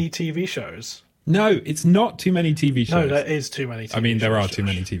many. Too many TV shows. No, it's not too many TV shows. No, there is too many TV shows. I mean, there are too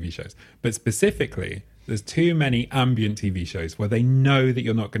many TV shows. But specifically, there's too many ambient TV shows where they know that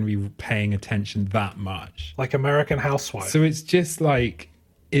you're not going to be paying attention that much. Like American Housewife. So it's just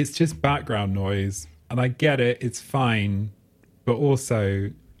background noise. And I get it, it's fine. but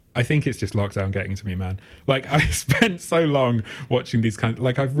also I think it's just lockdown getting to me, man. Like, I spent so long watching these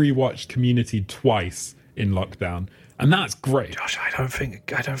like, I've rewatched Community twice in lockdown, and that's great. Josh, I don't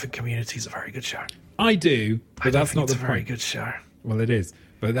think Community's a very good show. I do, but that's not the point. It's a very good show. Well, it is,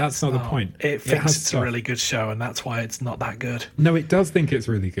 but that's not the point. It thinks it's a really good show, and that's why it's not that good. No, it does think it's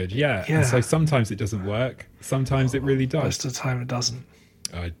really good, yeah. And so sometimes it doesn't work. Sometimes it really does. Most of the time it doesn't.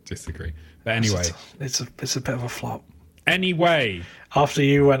 I disagree. But anyway. It's a bit of a flop. Anyway. After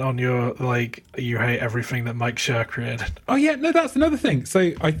you went on your, like, you hate everything that Mike Schur created. Oh, yeah, no, that's another thing.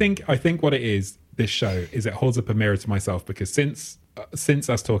 So I think what it is, this show, is it holds up a mirror to myself, because since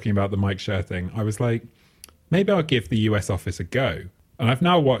us talking about the Mike Schur thing, I was like, maybe I'll give the US Office a go. And I've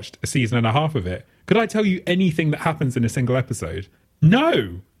now watched a season and a half of it. Could I tell you anything that happens in a single episode?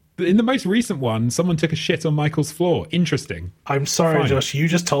 No. In the most recent one, someone took a shit on Michael's floor. Interesting. I'm sorry, Josh. You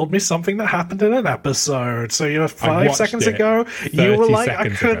just told me something that happened in an episode. So you 5 seconds ago, you were like, I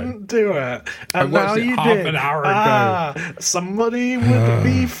couldn't do it. And now you half did. An hour ago. Somebody would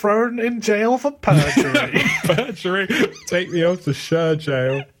be thrown in jail for perjury. Perjury? Take me off to Schur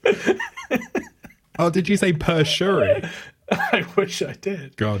jail. Oh, did you say perjury? I wish I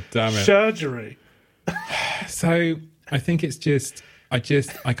did. God damn it. Surgery. So I think it's just... I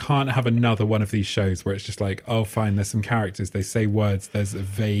can't have another one of these shows where it's just like, oh, fine, there's some characters, they say words, there's a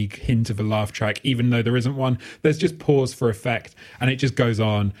vague hint of a laugh track, even though there isn't one. There's just pause for effect, and it just goes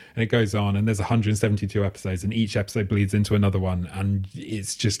on, and it goes on, and there's 172 episodes, and each episode bleeds into another one, and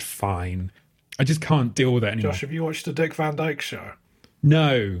it's just fine. I just can't deal with it anymore. Josh, have you watched the Dick Van Dyke Show?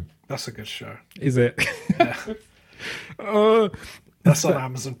 No. That's a good show. Is it? Yeah. That's on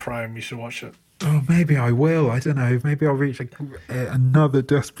Amazon Prime, you should watch it. Oh, maybe I will. I don't know. Maybe I'll reach another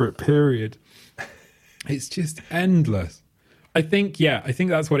desperate period. It's just endless. I think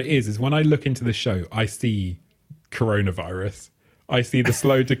that's what it is when I look into the show, I see coronavirus. I see the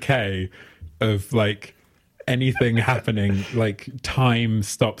slow decay of, like, anything happening, like time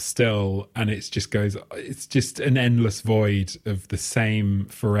stops still, and it's just an endless void of the same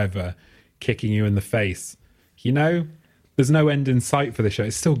forever kicking you in the face. You know? There's no end in sight for the show.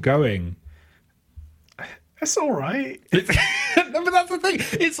 It's still going. It's all right. No, but that's the thing.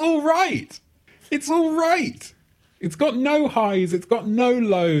 It's all right. It's all right. It's got no highs. It's got no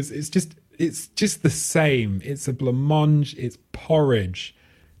lows. It's just the same. It's a blancmange. It's porridge.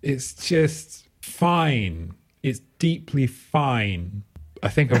 It's just fine. It's deeply fine. I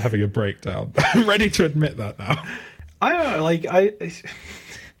think I'm having a breakdown. I'm ready to admit that now. I don't know. Like,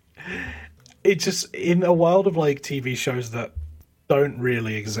 it just, in a world of, like, TV shows that don't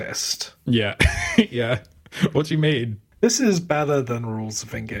really exist. Yeah. Yeah. What do you mean? This is better than Rules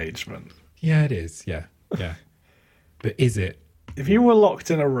of Engagement. Yeah, it is. Yeah. Yeah. But is it? If you were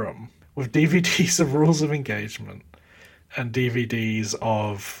locked in a room with DVDs of Rules of Engagement and DVDs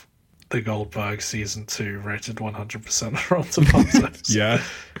of The Goldberg Season 2 rated 100% on Rotten Tomatoes, yeah,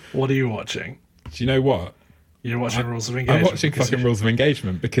 what are you watching? Do you know what? You're watching Rules of Engagement. I'm watching fucking Rules of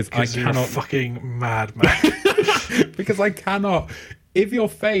Engagement because I cannot... You're a fucking madman. Because I cannot... If you're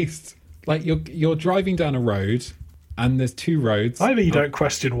faced... Like, you're driving down a road, and there's two roads. Either you don't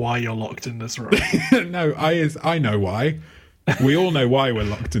question why you're locked in this room. No, I know why. We all know why we're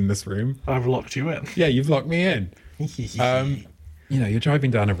locked in this room. I've locked you in. Yeah, you've locked me in. You're driving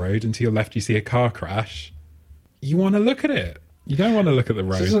down a road, and to your left you see a car crash. You want to look at it. You don't want to look at the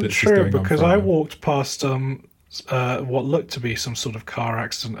road. This isn't that's true, just going because on I walked past what looked to be some sort of car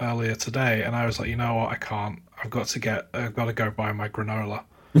accident earlier today, and I was like, you know what, I can't. I've got to go buy my granola.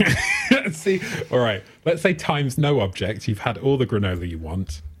 See, all right, let's say times no object. You've had all the granola you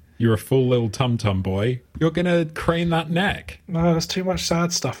want. You're a full little tum-tum boy. You're gonna crane that neck. No, there's too much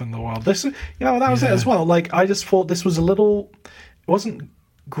sad stuff in the world. That was it as well. Like, I just thought this was it wasn't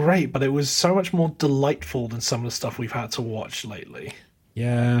great, but it was so much more delightful than some of the stuff we've had to watch lately.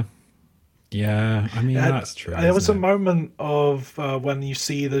 Yeah, I mean, that's true. There was a moment of when you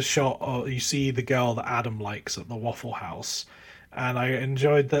see the shot, or you see the girl that Adam likes at the Waffle House, and I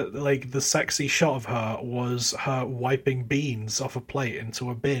enjoyed that. Like, the sexy shot of her was her wiping beans off a plate into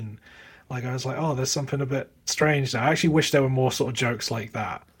a bin. Like, I was like, oh, there's something a bit strange there. I actually wish there were more sort of jokes like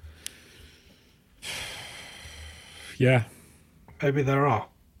that. Yeah, maybe there are.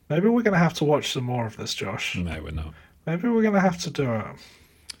 Maybe we're going to have to watch some more of this, Josh. No, we're not. Maybe we're going to have to do it.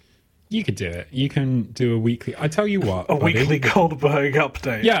 You could do it. You can do a weekly... I tell you what, buddy. Weekly Goldberg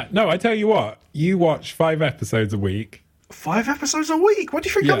update. Yeah, no, I tell you what. You watch 5 episodes a week. 5 episodes a week? What do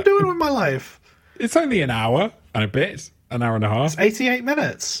you think I'm doing with my life? It's only an hour and a bit. An hour and a half. It's 88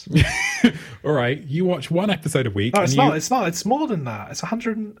 minutes. All right, you watch one episode a week. No, it's not. It's not. It's more than that. It's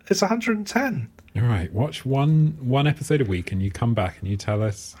 100. It's 110. All right, watch one episode a week, and you come back and you tell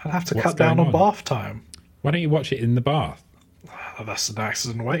us. I'd have to cut down on bath time. Why don't you watch it in the bath? Oh, that's an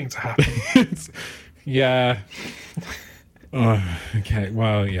accident waiting to happen. Yeah. Oh, okay.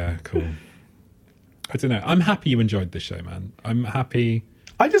 Well, yeah, cool. I don't know. I'm happy you enjoyed this show, man. I'm happy.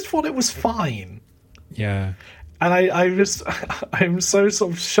 I just thought it was fine. Yeah. And I'm so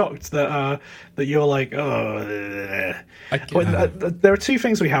sort of shocked that you're like, oh. There are two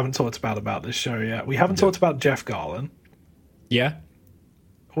things we haven't talked about this show yet. We haven't talked about Jeff Garlin. Yeah.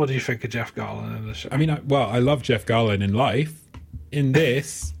 What do you think of Jeff Garlin in the show? I mean, I love Jeff Garlin in life. In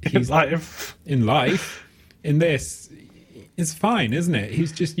this, in life, in this, it's fine, isn't it?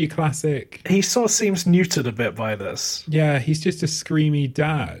 He's just your classic. He sort of seems neutered a bit by this. Yeah, he's just a screamy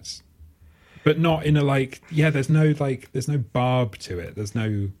dad, but not in a there's no barb to it. There's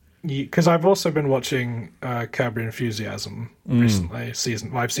no. Because I've also been watching Curb Your Enthusiasm recently.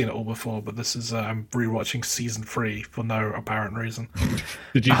 I've seen it all before, but this is I'm rewatching season 3 for no apparent reason.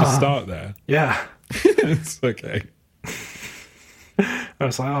 Did you just start there? Yeah, it's okay. I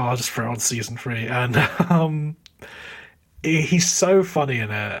was like, I'll just throw on season 3, and he's so funny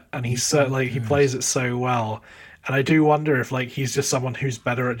in it, and he's so he plays it so well, and I do wonder if he's just someone who's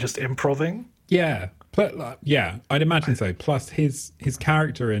better at just improving. Yeah, yeah, I'd imagine so. Plus, his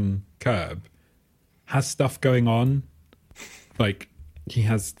character in Curb has stuff going on, he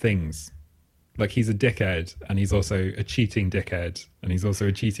has things. He's a dickhead, and he's also a cheating dickhead, and he's also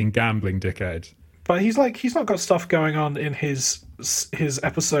a cheating gambling dickhead. But he's not got stuff going on in his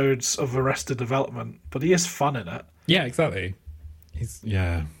episodes of Arrested Development, but he is fun in it. Yeah, exactly.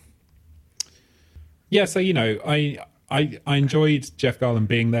 Yeah. So I enjoyed Jeff Garlin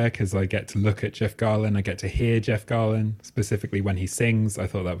being there because I get to look at Jeff Garlin, I get to hear Jeff Garlin specifically when he sings. I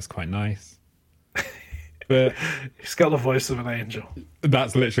thought that was quite nice. But he's got the voice of an angel.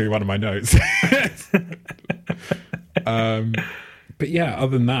 That's literally one of my notes. But yeah,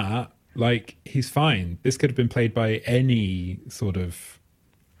 other than that. He's fine. This could have been played by any sort of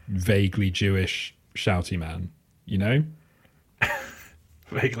vaguely Jewish shouty man, you know?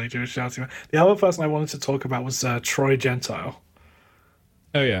 Vaguely Jewish shouty man. The other person I wanted to talk about was Troy Gentile.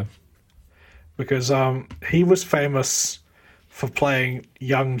 Oh, yeah. Because he was famous for playing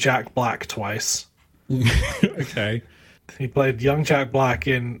young Jack Black twice. Okay. He played young Jack Black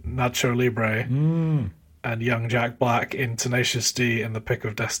in Nacho Libre and young Jack Black in Tenacious D and The Pick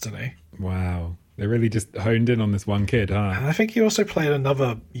of Destiny. Wow. They really just honed in on this one kid, huh? And I think he also played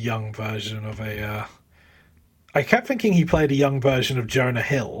another young version of a... I kept thinking he played a young version of Jonah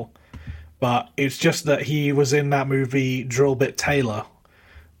Hill, but it's just that he was in that movie Drillbit Taylor,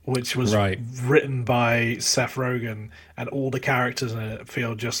 which was written by Seth Rogen, and all the characters in it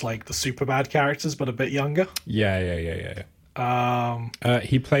feel just like the Superbad characters, but a bit younger. Yeah.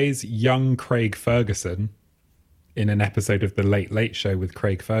 He plays young Craig Ferguson in an episode of The Late Late Show with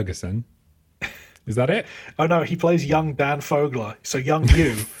Craig Ferguson. Is that it? Oh no, he plays young Dan Fogler. So young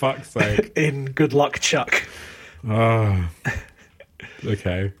you. Fuck's sake. In Good Luck Chuck. Oh.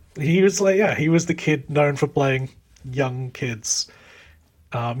 Okay. He was he was the kid known for playing young kids.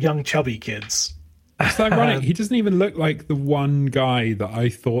 Young chubby kids. It's ironic. He doesn't even look like the one guy that I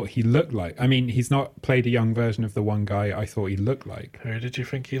thought he looked like. I mean, he's not played a young version of the one guy I thought he looked like. Who did you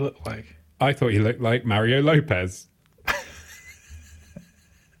think he looked like? I thought he looked like Mario Lopez.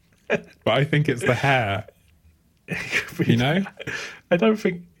 But I think it's the hair. You know? I don't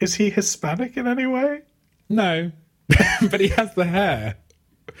think... Is he Hispanic in any way? No. But he has the hair.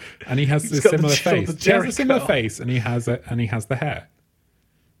 And he has a similar face. He has a similar face and he has the hair.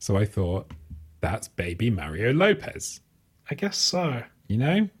 So I thought, that's baby Mario Lopez. I guess so. You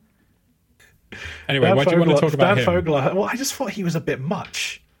know? Anyway, why do you want to talk about him? Dan Fogler. Well, I just thought he was a bit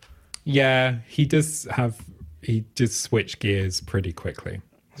much. Yeah, he just switch gears pretty quickly.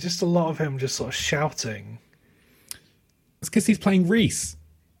 Just a lot of him just sort of shouting. It's because he's playing Reese.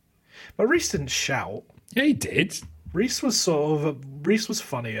 But Reese didn't shout. Yeah, he did. Reese was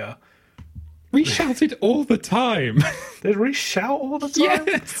funnier. Reese shouted all the time. Did Reese shout all the time?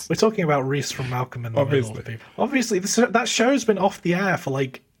 Yes. We're talking about Reese from Malcolm in the Middle. Obviously, that show's been off the air for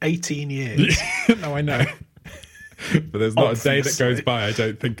 18 years. No, I know. But there's not a day that goes by I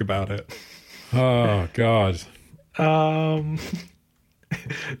don't think about it. Oh, God.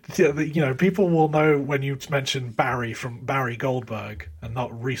 People will know when you mention Barry from Barry Goldberg and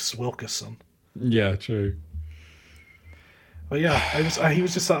not Reese Wilkerson. Yeah, true. But yeah, he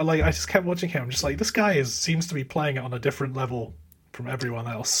was just sort of I just kept watching him, just this guy seems to be playing it on a different level from everyone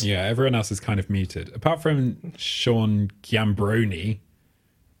else. Yeah, everyone else is kind of muted, apart from Sean Giambroni,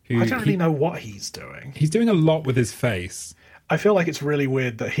 I don't really know what he's doing. He's doing a lot with his face. I feel like it's really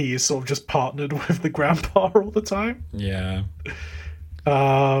weird that he is sort of just partnered with the grandpa all the time. Yeah.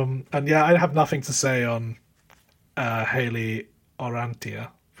 And yeah, I have nothing to say on Hayley Orrantia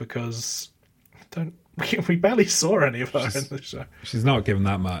because we barely saw any of her in the show. She's not given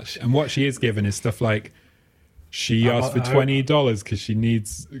that much. And what she is given is stuff like she asked for $20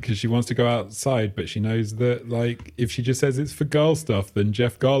 because she wants to go outside, but she knows that like if she just says it's for girl stuff, then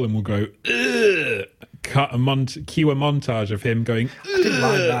Jeff Garlin will go ugh, cue a montage of him going.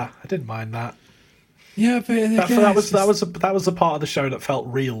 Ugh. I didn't mind that. Yeah, but that was a part of the show that felt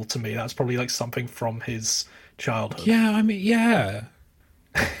real to me. That's probably like something from his childhood. Yeah, I mean, yeah.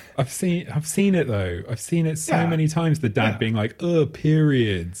 I've seen it though. I've seen it so many times. The dad being like, "Ugh,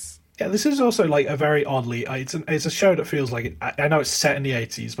 periods." Yeah, this is also like a very oddly. It's a show that feels like I know it's set in the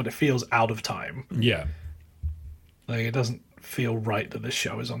 80s, but it feels out of time. Yeah, like it doesn't feel right that this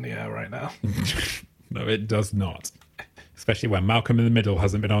show is on the air right now. No, it does not. Especially when Malcolm in the Middle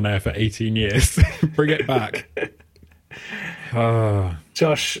hasn't been on air for 18 years. Bring it back.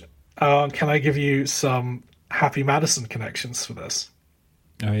 Josh, can I give you some Happy Madison connections for this?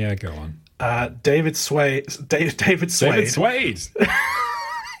 Oh yeah, go on. David Suede. David Suede.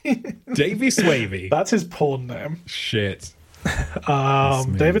 Davy Swavey. That's his porn name. Shit.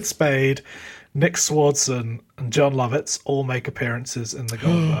 David Spade, Nick Swardson, and John Lovitz all make appearances in the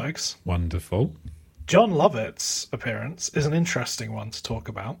Goldbergs. Wonderful. John Lovett's appearance is an interesting one to talk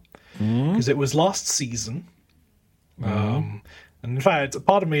about because it was last season. And in fact,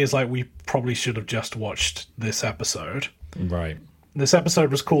 part of me is like, we probably should have just watched this episode. Right. This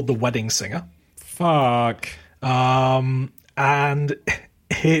episode was called The Wedding Singer. Fuck. And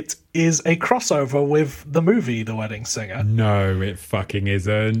it is a crossover with the movie The Wedding Singer. No, it fucking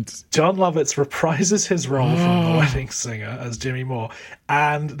isn't. John Lovitz reprises his role from The Wedding Singer as Jimmy Moore.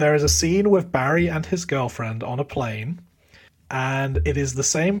 And there is a scene with Barry and his girlfriend on a plane. And it is the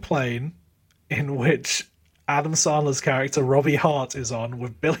same plane in which Adam Sandler's character Robbie Hart is on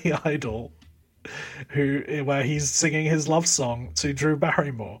with Billy Idol, where he's singing his love song to Drew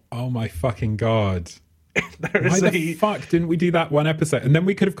Barrymore. Oh my fucking God. Why the fuck didn't we do that one episode? And then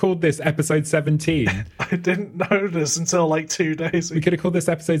we could have called this episode 17. I didn't notice until like 2 days ago. We could have called this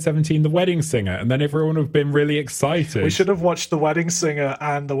episode 17 The Wedding Singer, and then everyone would have been really excited. We should have watched The Wedding Singer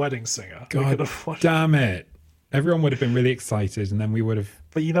and The Wedding Singer. God damn it. Everyone would have been really excited, and then we would have...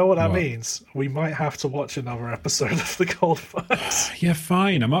 But you know what that means? We might have to watch another episode of The Goldbergs. Yeah,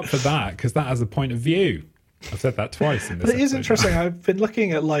 fine. I'm up for that, because that has a point of view. I've said that twice in this But it is interesting. I've been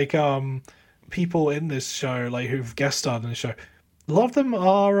looking at like people in this show, like who've guest starred in the show. A lot of them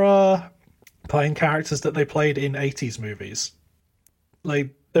are playing characters that they played in 80s movies.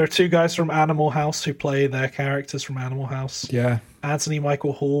 Like, there are two guys from Animal House who play their characters from Animal House. Yeah. Anthony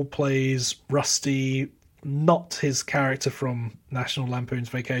Michael Hall plays Rusty, not his character from National Lampoon's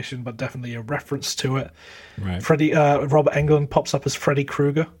Vacation, but definitely a reference to it. Right. Robert Englund pops up as Freddy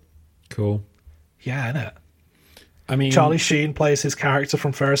Krueger. Cool. Yeah, innit? I mean, Charlie Sheen plays his character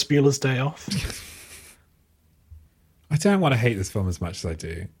from Ferris Bueller's Day Off. I don't want to hate this film as much as I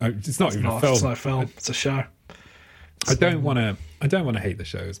do. It's not even a film. It's not a film. It's a show. I don't want to hate the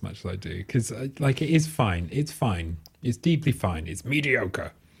show as much as I do, because like, it is fine. It's fine. It's deeply fine. It's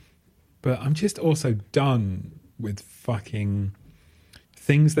mediocre. But I'm just also done with fucking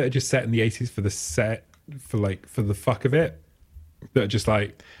things that are just set in the 80s for the fuck of it. That are just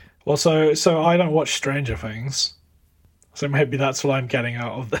like... Well, so I don't watch Stranger Things. So maybe that's what I'm getting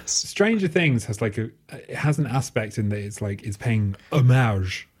out of this. Stranger Things has it has an aspect in that it's paying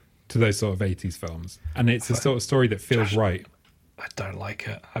homage to those sort of 80s films. And it's a sort of story that feels right. I don't like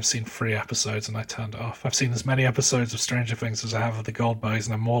it. I've seen 3 episodes and I turned it off. I've seen as many episodes of Stranger Things as I have of The Goldbergs,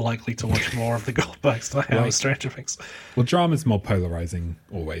 and I'm more likely to watch more of The Goldbergs than I am of Stranger Things. Well, drama's more polarizing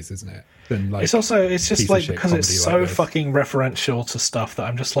always, isn't it? Than like it's just like, because it's so fucking referential to stuff that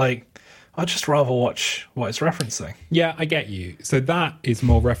I'm just like, I'd just rather watch what it's referencing. Yeah, I get you. So that is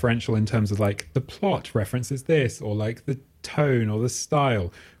more referential in terms of like the plot references this, or like the tone or the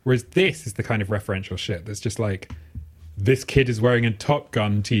style. Whereas this is the kind of referential shit that's just like, this kid is wearing a Top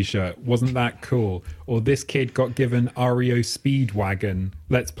Gun t-shirt. Wasn't that cool? Or this kid got given REO Speedwagon.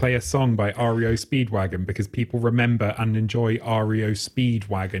 Let's play a song by REO Speedwagon because people remember and enjoy REO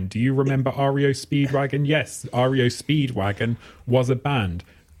Speedwagon. Do you remember REO Speedwagon? Yes, REO Speedwagon was a band.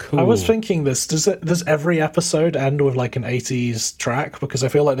 Cool. I was thinking this. Does every episode end with like an 80s track? Because I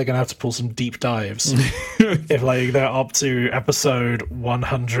feel like they're going to have to pull some deep dives if like they're up to episode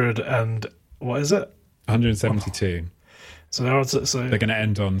 100 and what is it? 172. So they're going to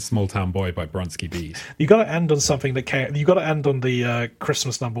end on "Small Town Boy" by Bronski Beat. You got to end on something that came. You got to end on the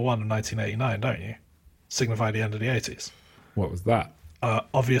Christmas #1 of 1989, don't you? Signify the end of the 80s. What was that?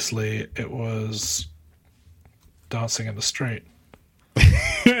 Obviously, it was "Dancing in the Street."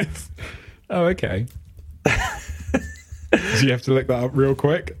 Oh, okay. Do you have to look that up real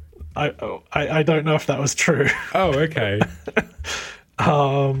quick? I don't know if that was true. Oh, okay.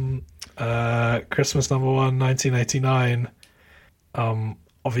 Christmas #1, 1989.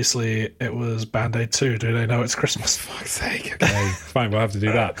 Obviously, it was Band Aid 2. Do they know it's Christmas? For fuck's sake. Okay, fine. We'll have to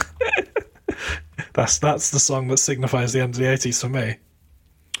do that. That's the song that signifies the end of the 80s for me.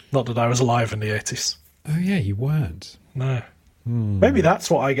 Not that I was alive in the 80s. Oh yeah, you weren't. No. Maybe that's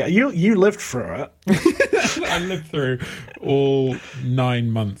what I get. You lived through it. I lived through all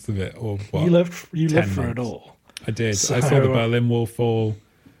 9 months of it, or what? You lived through months. it all. I did. So, I saw the Berlin Wall fall.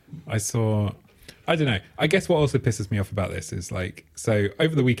 I don't know. I guess what also pisses me off about this is like, so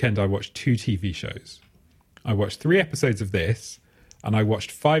over the weekend I watched 2 TV shows. I watched 3 episodes of this, and I watched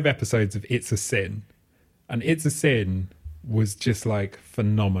 5 episodes of It's a Sin. And It's a Sin was just like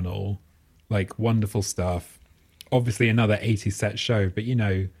phenomenal, like wonderful stuff. Obviously another 80s set show, but you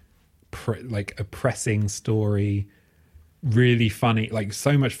know, like a pressing story, really funny, like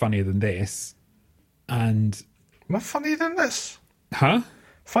so much funnier than this. And Am I funnier than this? huh?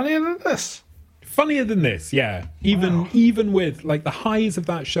 Funnier than this? Funnier than this, yeah. Even with like the highs of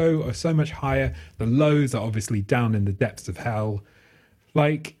that show are so much higher, the lows are obviously down in the depths of hell.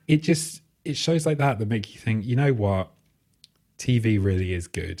 Like it shows like that make you think, you know what, TV really is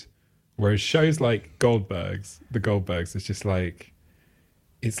good. Whereas shows like the Goldbergs, it's just like,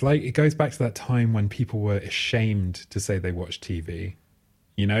 it's like it goes back to that time when people were ashamed to say they watched TV.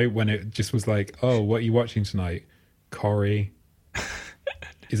 You know, when it just was like, oh, what are you watching tonight? Corrie.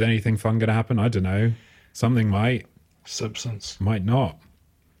 Is anything fun going to happen? I don't know. Something might. Simpsons. Might not.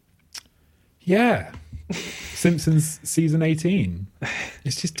 Yeah. Simpsons season 18.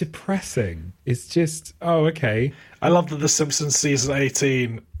 It's just depressing. It's just, oh, okay. I love that the Simpsons season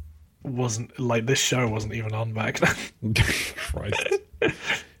 18 wasn't, like, this show wasn't even on back then. Christ.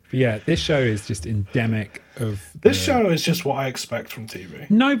 But yeah, this show is just endemic of... This show is just what I expect from TV.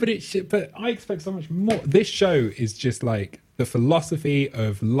 No, but I expect so much more. This show is just like the philosophy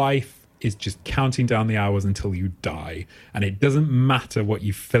of life is just counting down the hours until you die. And it doesn't matter what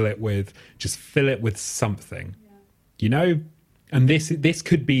you fill it with. Just fill it with something. Yeah. You know? And this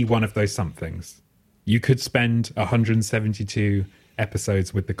could be one of those somethings. You could spend 172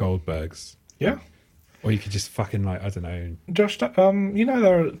 episodes with the Goldbergs. Yeah. Or you could just fucking, like, I don't know. Josh, you know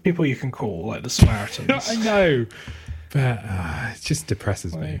there are people you can call, like the Samaritans. I know. But it just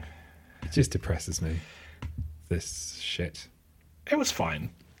depresses me. It just depresses me. This shit. It was fine.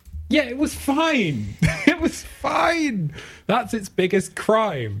 Yeah, it was fine. It was fine. That's its biggest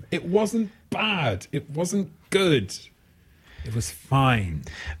crime. It wasn't bad. It wasn't good. It was fine.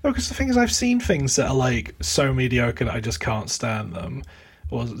 No, because the thing is, I've seen things that are like so mediocre that I just can't stand them,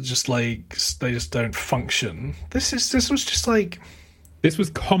 or just like they just don't function. This was just like, this was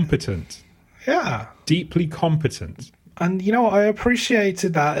competent. Yeah, deeply competent. And you know what? I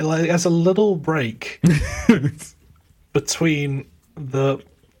appreciated that, like, as a little break between the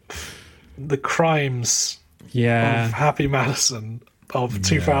crimes of Happy Madison of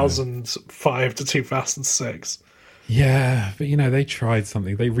 2005 to 2006. Yeah, but you know, they tried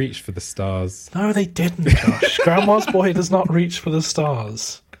something. They reached for the stars. No, they didn't, Josh. Grandma's Boy does not reach for the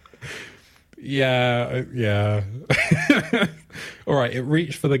stars. Yeah. All right, it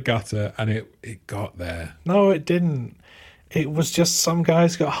reached for the gutter and it got there. No, it didn't. It was just some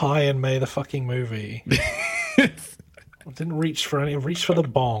guys got high and made a fucking movie. It didn't reach for any. It reached for the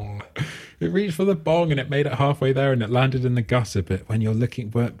bong. It reached for the bong and it made it halfway there and it landed in the gutter. But when you're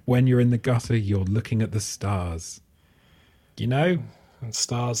in the gutter, you're looking at the stars. You know? And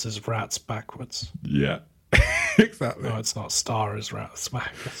stars is rats backwards. Yeah. Exactly. No, it's not. Star is rats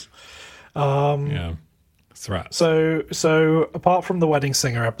backwards. Yeah. It's rats. So apart from the Wedding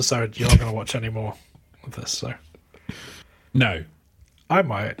Singer episode, you're not going to watch any more of this, so. No. I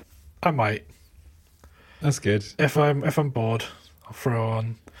might. That's good. If I'm bored, I'll throw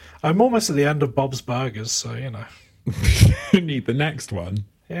on. I'm almost at the end of Bob's Burgers, so you know. You need the next one.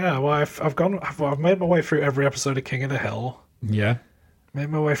 Yeah, well, I've made my way through every episode of King of the Hill. Yeah. Made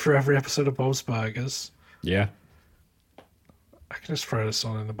my way through every episode of Bob's Burgers. Yeah. I can just throw this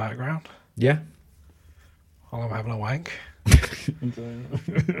on in the background. Yeah. While I'm having a wank.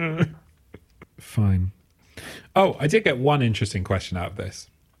 Fine. Oh, I did get one interesting question out of this.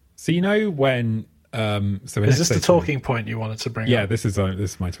 So you know when is this the talking point you wanted to bring up? Yeah, this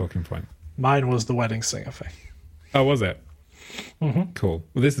is my talking point. Mine was the Wedding Singer thing. Oh, was it? Mm-hmm. Cool.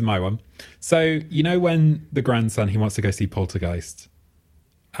 Well, this is my one. So, you know when the grandson, he wants to go see Poltergeist,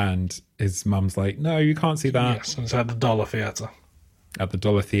 and his mum's like, no, you can't see that. Yes, and it's at the Dollar Theatre. At the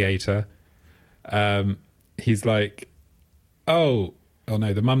Dollar Theatre. He's like, oh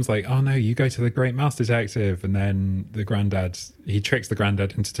no, the mum's like, oh no, you go to the Great Mouse Detective. And then he tricks the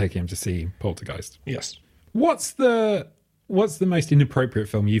granddad into taking him to see Poltergeist. Yes. What's the most inappropriate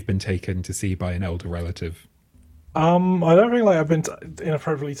film you've been taken to see by an older relative? I don't think I've been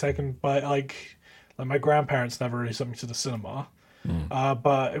inappropriately taken by like my grandparents never really took me to the cinema.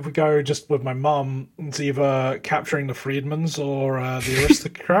 But if we go just with my mum, it's either Capturing the Freedmans or The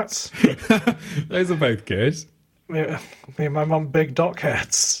Aristocrats. Those are both good. Me and my mum, big doc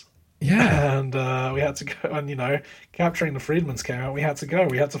heads. Yeah. And we had to go, and Capturing the Freedmans came out. We had to go.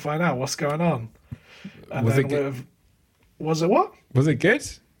 We had to find out what's going on. And was it good? Was it what? Was it good?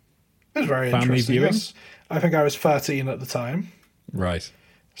 It was very Family interesting. viewing? Yes. I think I was 13 at the time. Right.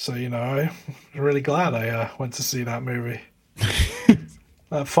 So, I was really glad I went to see that movie.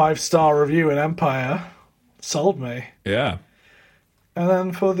 That 5-star review in Empire sold me. Yeah. And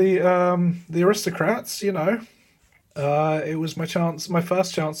then for the Aristocrats, it was my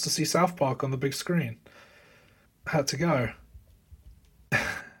first chance to see South Park on the big screen. I had to go.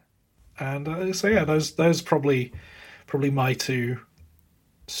 And so yeah, those probably my two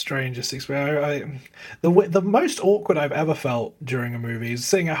strangest experience. The most awkward I've ever felt during a movie is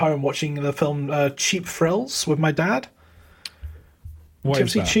sitting at home watching the film Cheap Thrills with my dad. What Did you ever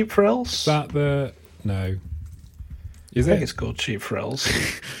is see that? Cheap Thrills? Is that no? Is I think it? it's called Cheap Thrills.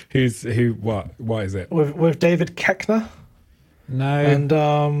 What is it? with David Koechner No.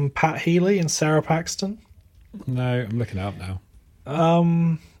 and Pat Healy and Sarah Paxton. No, I'm looking it up now.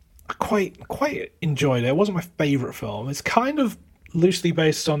 I quite enjoyed it. It wasn't my favorite film. It's kind of loosely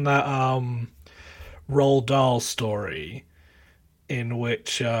based on that Roald Dahl story in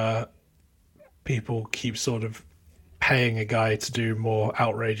which people keep sort of paying a guy to do more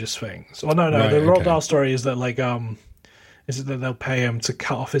outrageous things. Well, no. Right, The Roald okay. Dahl story is that is it that they'll pay him to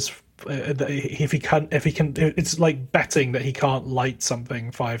cut off his if he can. It's like betting that he can't light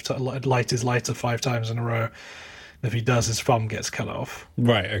something light his lighter 5 times in a row. If he does, his thumb gets cut off.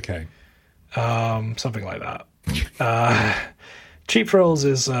 Right. Okay. Something like that. Cheap Thrills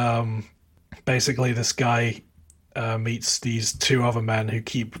is basically this guy meets these 2 other men who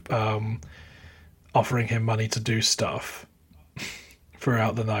keep offering him money to do stuff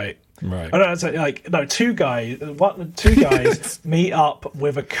throughout the night. Right. Oh, no, it's 2 guys. Two guys meet up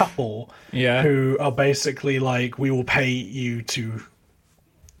with a couple Yeah. who are basically like, we will pay you to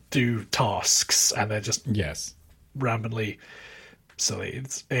do tasks, and they're just Yes. randomly silly.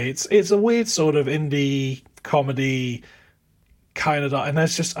 It's a weird sort of indie comedy kind of, and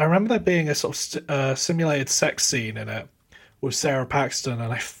I remember there being a sort of simulated sex scene in it with Sarah Paxton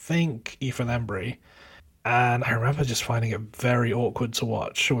and I think Ethan Embry, and I remember just finding it very awkward to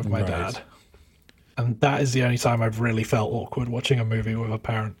watch with my Right. dad, and that is the only time I've really felt awkward watching a movie with a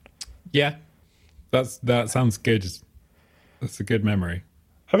parent. Yeah. That sounds good. That's a good memory.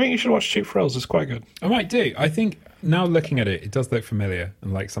 I think you should watch Cheap Thrills. It's quite good. I might do. I think now looking at it, it does look familiar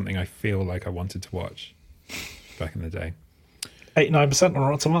and like something I feel like I wanted to watch back in the day. 89% on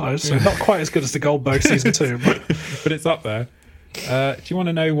Rotten Tomatoes, so not quite as good as the Goldberg season 2. But But it's up there. Do you want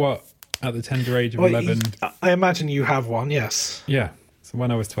to know what, at the tender age of 11... I imagine you have one, yes. Yeah. So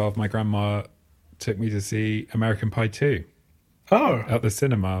when I was 12, my grandma took me to see American Pie 2 Oh, at the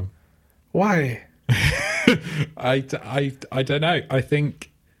cinema. why? I don't know. I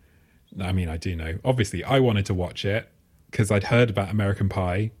think... I mean, I do know. Obviously, I wanted to watch it because I'd heard about American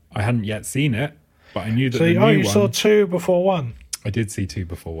Pie. I hadn't yet seen it, but I knew that the new you one... saw 2 before 1? I did see 2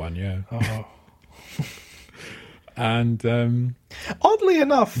 before 1, yeah. Oh. And Oddly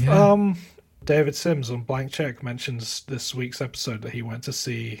enough, Yeah. David Sims on Blank Check mentions this week's episode that he went to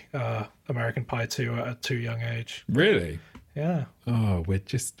see American Pie 2 at a too young age. really, Yeah. oh, we're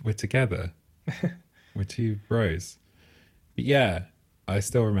together. We're 2 bros. But yeah, I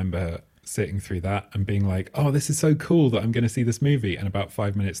still remember sitting through that and being like, oh, this is so cool that I'm going to see this movie. And about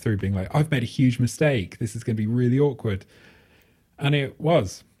 5 minutes through being like, I've made a huge mistake. This is going to be really awkward. And it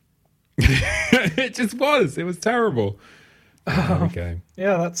was. It just was. It was terrible. There we go.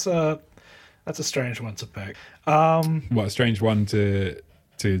 Yeah, that's a strange one to pick. What a strange one to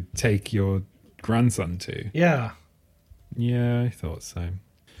take your grandson to. Yeah. Yeah, I thought so.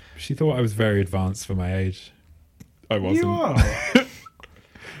 She thought I was very advanced for my age. I wasn't. You are.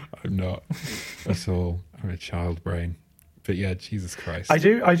 I'm not at all. I'm a child brain. But yeah, Jesus Christ. I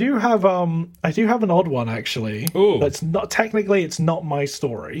do have an odd one actually. Ooh. That's not technically, it's not my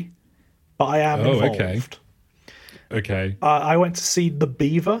story, but I am involved. Okay. Okay. I went to see The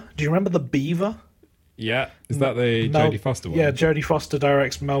Beaver. Do you remember The Beaver? Yeah. Is that the Jodie Foster one? Yeah, Jodie Foster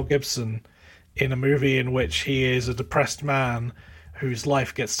directs Mel Gibson in a movie in which he is a depressed man whose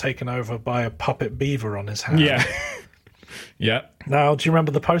life gets taken over by a puppet beaver on his hand. Yeah. Yeah. Now, do you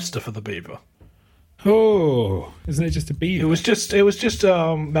remember the poster for The Beaver? Oh, isn't it just a beaver? It was just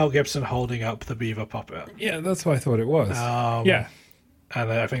Mel Gibson holding up the beaver puppet. Yeah, that's what I thought it was. Yeah.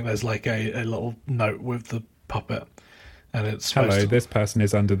 And I think there's like a little note with the puppet. And it's Hello, this person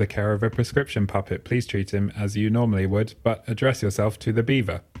is under the care of a prescription puppet. Please treat him as you normally would, but address yourself to the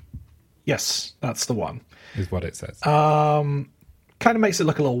beaver. Yes, that's the one. Is what it says. Kind of makes it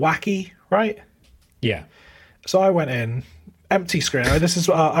look a little wacky, right? Yeah. So I went in, empty screen. I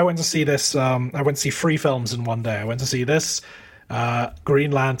went to see this. I went to see 3 films in one day. I went to see this,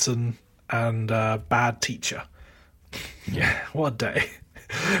 Green Lantern, and Bad Teacher. Yeah, what a day!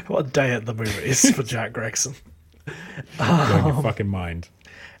 What a day at the movies for Jack Gregson. Blowing your fucking mind.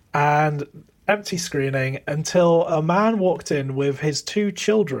 And empty screening until a man walked in with his 2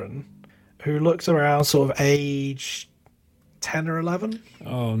 children, who looked around sort of age 10 or 11.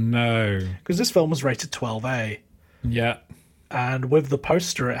 Oh no! Because this film was rated 12A. Yeah. And with the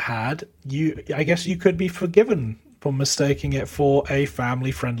poster it had, I guess you could be forgiven for mistaking it for a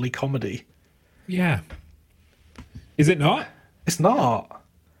family-friendly comedy. Yeah. Is it not? It's not.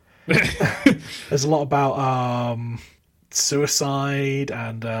 There's a lot about suicide,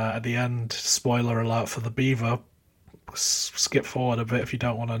 and at the end, spoiler alert for The Beaver, skip forward a bit if you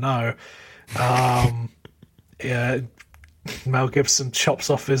don't want to know. Yeah, Mel Gibson chops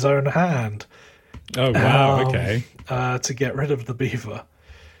off his own hand. Oh, wow, okay. To get rid of the beaver.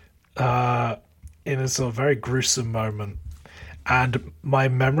 In a sort of very gruesome moment. And my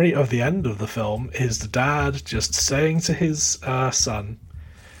memory of the end of the film is the dad just saying to his son,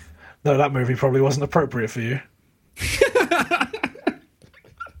 no, that movie probably wasn't appropriate for you.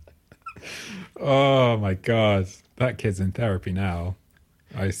 Oh my god. That kid's in therapy now,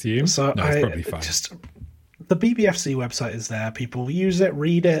 I assume. So no, it's probably fine. The BBFC website is there. People use it,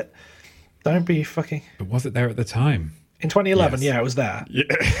 read it. Don't be fucking... But was it there at the time? In 2011, yes. Yeah, it was there.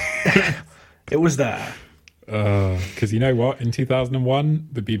 Yeah. It was there. Because you know what? In 2001,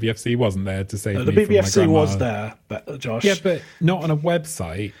 the BBFC wasn't there to save the me from my BBFC grandma. was there, but, Josh. Yeah, but not on a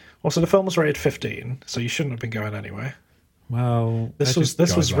website. Also, the film was rated 15, so you shouldn't have been going anyway. Well, this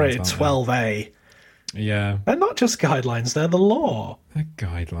was rated 12A. Yeah. They're not just guidelines, they're the law. They're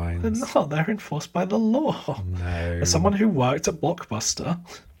guidelines. They're not, they're enforced by the law. No. As someone who worked at Blockbuster,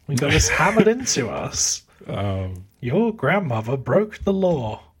 we got this hammered into us. Oh. Your grandmother broke the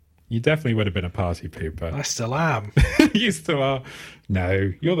law. You definitely would have been a party pooper. I still am. You still are.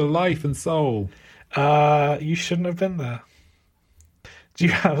 No, you're the life and soul. You shouldn't have been there. Do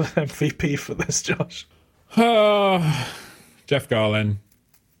you have an MVP for this, Josh? Jeff Garlin.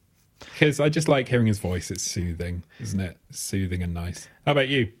 Because I just like hearing his voice. It's soothing, isn't it? Soothing and nice. How about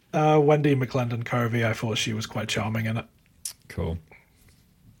you? Wendy McClendon Covey. I thought she was quite charming in it. Cool.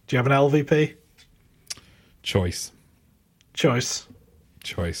 Do you have an LVP? Choice. Choice.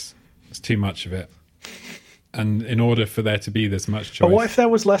 It's too much of it. And in order for there to be this much choice... But what if there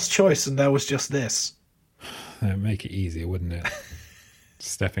was less choice and there was just this? That would make it easier, wouldn't it?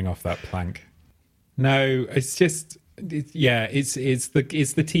 Stepping off that plank. No, it's just... it's the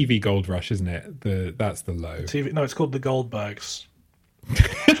TV gold rush, isn't it? That's the low. No, it's called The Goldbergs.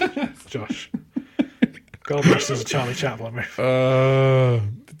 Josh. Gold Rush is a Charlie Chaplin movie.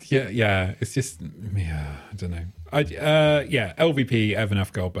 Yeah. It's just, I don't know. LVP Evan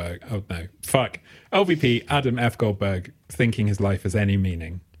F. Goldberg. Oh no, fuck. LVP Adam F. Goldberg thinking his life has any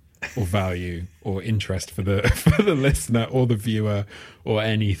meaning or value or interest for the listener or the viewer or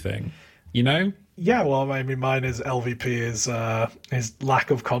anything. You know? Yeah, well, I mean, mine is LVP is his lack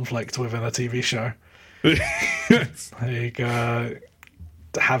of conflict within a TV show. Like,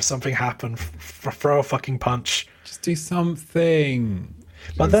 have something happen, throw a fucking punch. Just do something.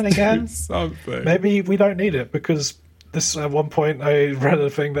 But then again, maybe we don't need it, because this at one point I read a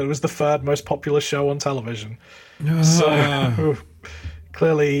thing that it was the 3rd most popular show on television. So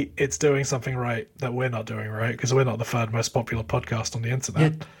clearly it's doing something right that we're not doing right, because we're not the 3rd most popular podcast on the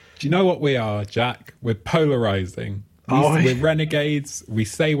internet. Yeah. Do you know what we are, Jack? We're polarizing. We're renegades. We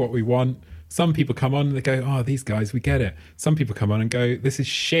say what we want. Some people come on and they go, oh, these guys, we get it. Some people come on and go, this is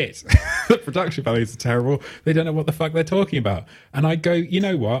shit. The production values are terrible. They don't know what the fuck they're talking about. And I go, you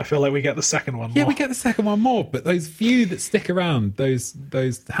know what? I feel like we get the second one more. Yeah, we get the second one more. But those few that stick around, those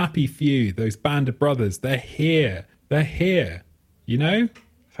happy few, those band of brothers, they're here. They're here. You know?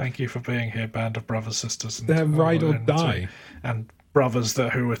 Thank you for being here, band of brothers, sisters. And they're ride or die. And brothers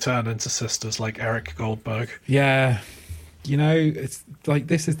who were turned into sisters, like Eric Goldberg. Yeah. You know, it's like,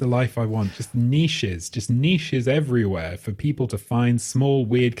 this is the life I want. Just niches everywhere for people to find small,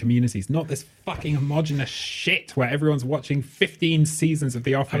 weird communities. Not this fucking homogenous shit where everyone's watching 15 seasons of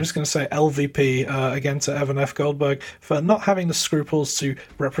The Office. I'm just going to say LVP again to Evan F. Goldberg for not having the scruples to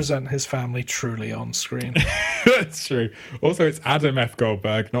represent his family truly on screen. That's true. Also, it's Adam F.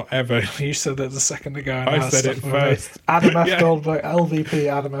 Goldberg, not Evan. You said that a second ago. And I said it first. Adam F. Goldberg, LVP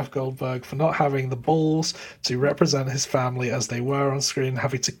Adam F. Goldberg, for not having the balls to represent his family as they were on screen,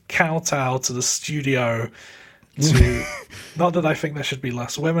 having to kowtow to the studio. Not that I think there should be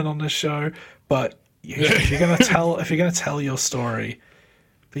less women on this show, but if you're gonna tell your story,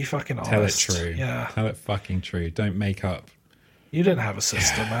 be fucking honest. Tell it true. Yeah, tell it fucking true. Don't make up. You didn't have a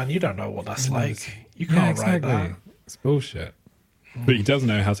sister, man. You don't know what that's like. You can't write that. It's bullshit. But he does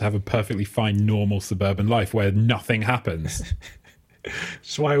know how to have a perfectly fine, normal suburban life where nothing happens.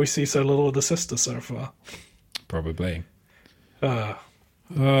 That's why we see so little of the sister so far. Probably.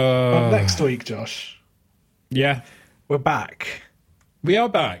 Next week, Josh. Yeah. We're back. We are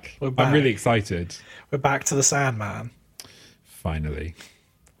back. I'm really excited. We're back to the Sandman. Finally.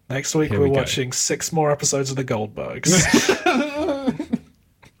 Next week, we're watching 6 more episodes of The Goldbergs.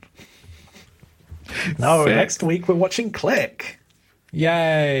 No, next week, we're watching Click.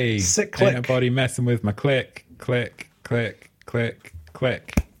 Yay. Sick Click. Ain't nobody messing with my click, click, click, click,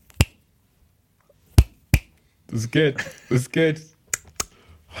 click. It's good. It's good.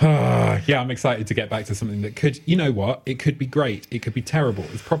 Yeah, I'm excited to get back to something that could, you know what? It could be great. It could be terrible.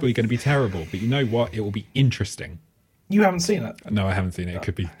 It's probably going to be terrible. But you know what? It will be interesting. You haven't seen it? No, I haven't seen it. It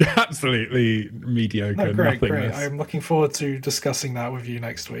could be absolutely mediocre. No, great. I'm looking forward to discussing that with you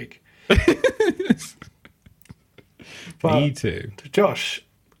next week. Me too. Josh,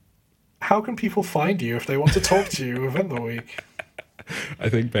 how can people find you if they want to talk to you within the week? I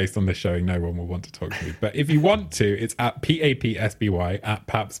think based on this showing, no one will want to talk to me. But if you want to, it's at PAPSBY, at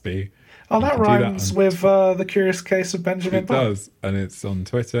Papsby. Oh, that rhymes with The Curious Case of Benjamin Button. It does. And it's on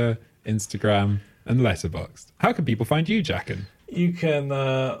Twitter, Instagram, and Letterboxd. How can people find you, Jackin? You can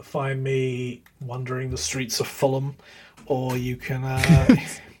find me wandering the streets of Fulham, or you can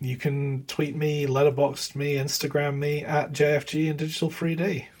you can tweet me, letterboxd me, Instagram me at JFG and Digital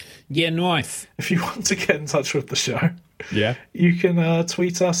 3D. Yeah, nice. If you want to get in touch with the show, yeah, you can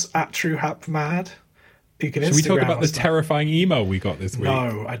tweet us at TrueHapMad. You can. Should we talk about the terrifying email we got this week?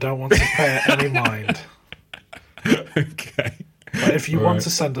 No, I don't want to pay it any mind. Okay. But if you want to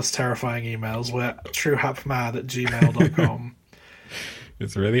send us terrifying emails, we're truehapmad@gmail.com.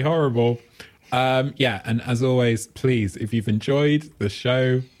 It's really horrible. Yeah, and as always, please, if you've enjoyed the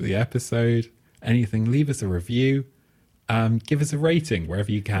show, the episode, anything, leave us a review. Give us a rating wherever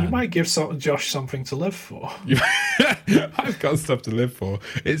you can. You might give Josh something to live for. I've got stuff to live for.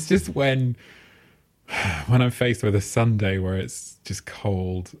 It's just when I'm faced with a Sunday where it's just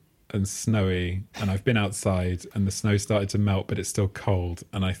cold and snowy, and I've been outside and the snow started to melt, but it's still cold,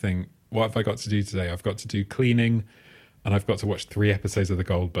 and I think, what have I got to do today? I've got to do cleaning, and I've got to watch 3 episodes of The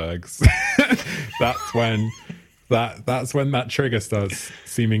Goldbergs. That's when that trigger starts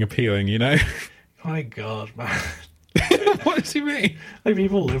seeming appealing, you know? My God, man. What do you mean? Like,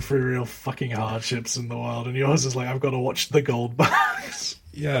 people live through real fucking hardships in the world, and yours is like, I've got to watch The Goldbergs.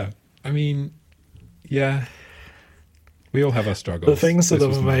 Yeah. I mean, yeah. We all have our struggles. The things that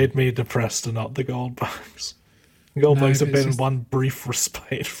have made me depressed are not The Goldbergs. The Goldbergs have been one brief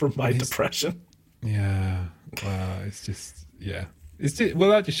respite from my depression. Yeah. Well, it's just, yeah.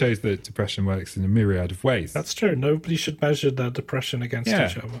 That just shows that depression works in a myriad of ways. That's true. Nobody should measure their depression against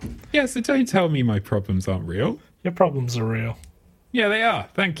each other. Yeah, so don't tell me my problems aren't real. Your problems are real. Yeah, they are.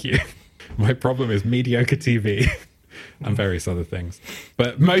 Thank you. My problem is mediocre TV and various other things.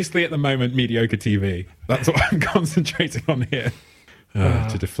 But mostly at the moment, mediocre TV. That's what I'm concentrating on here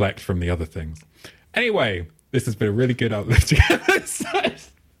to deflect from the other things. Anyway, this has been a really good uplifting episode.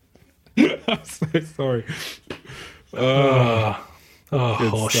 I'm so sorry.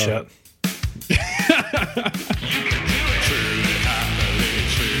 Horseshit.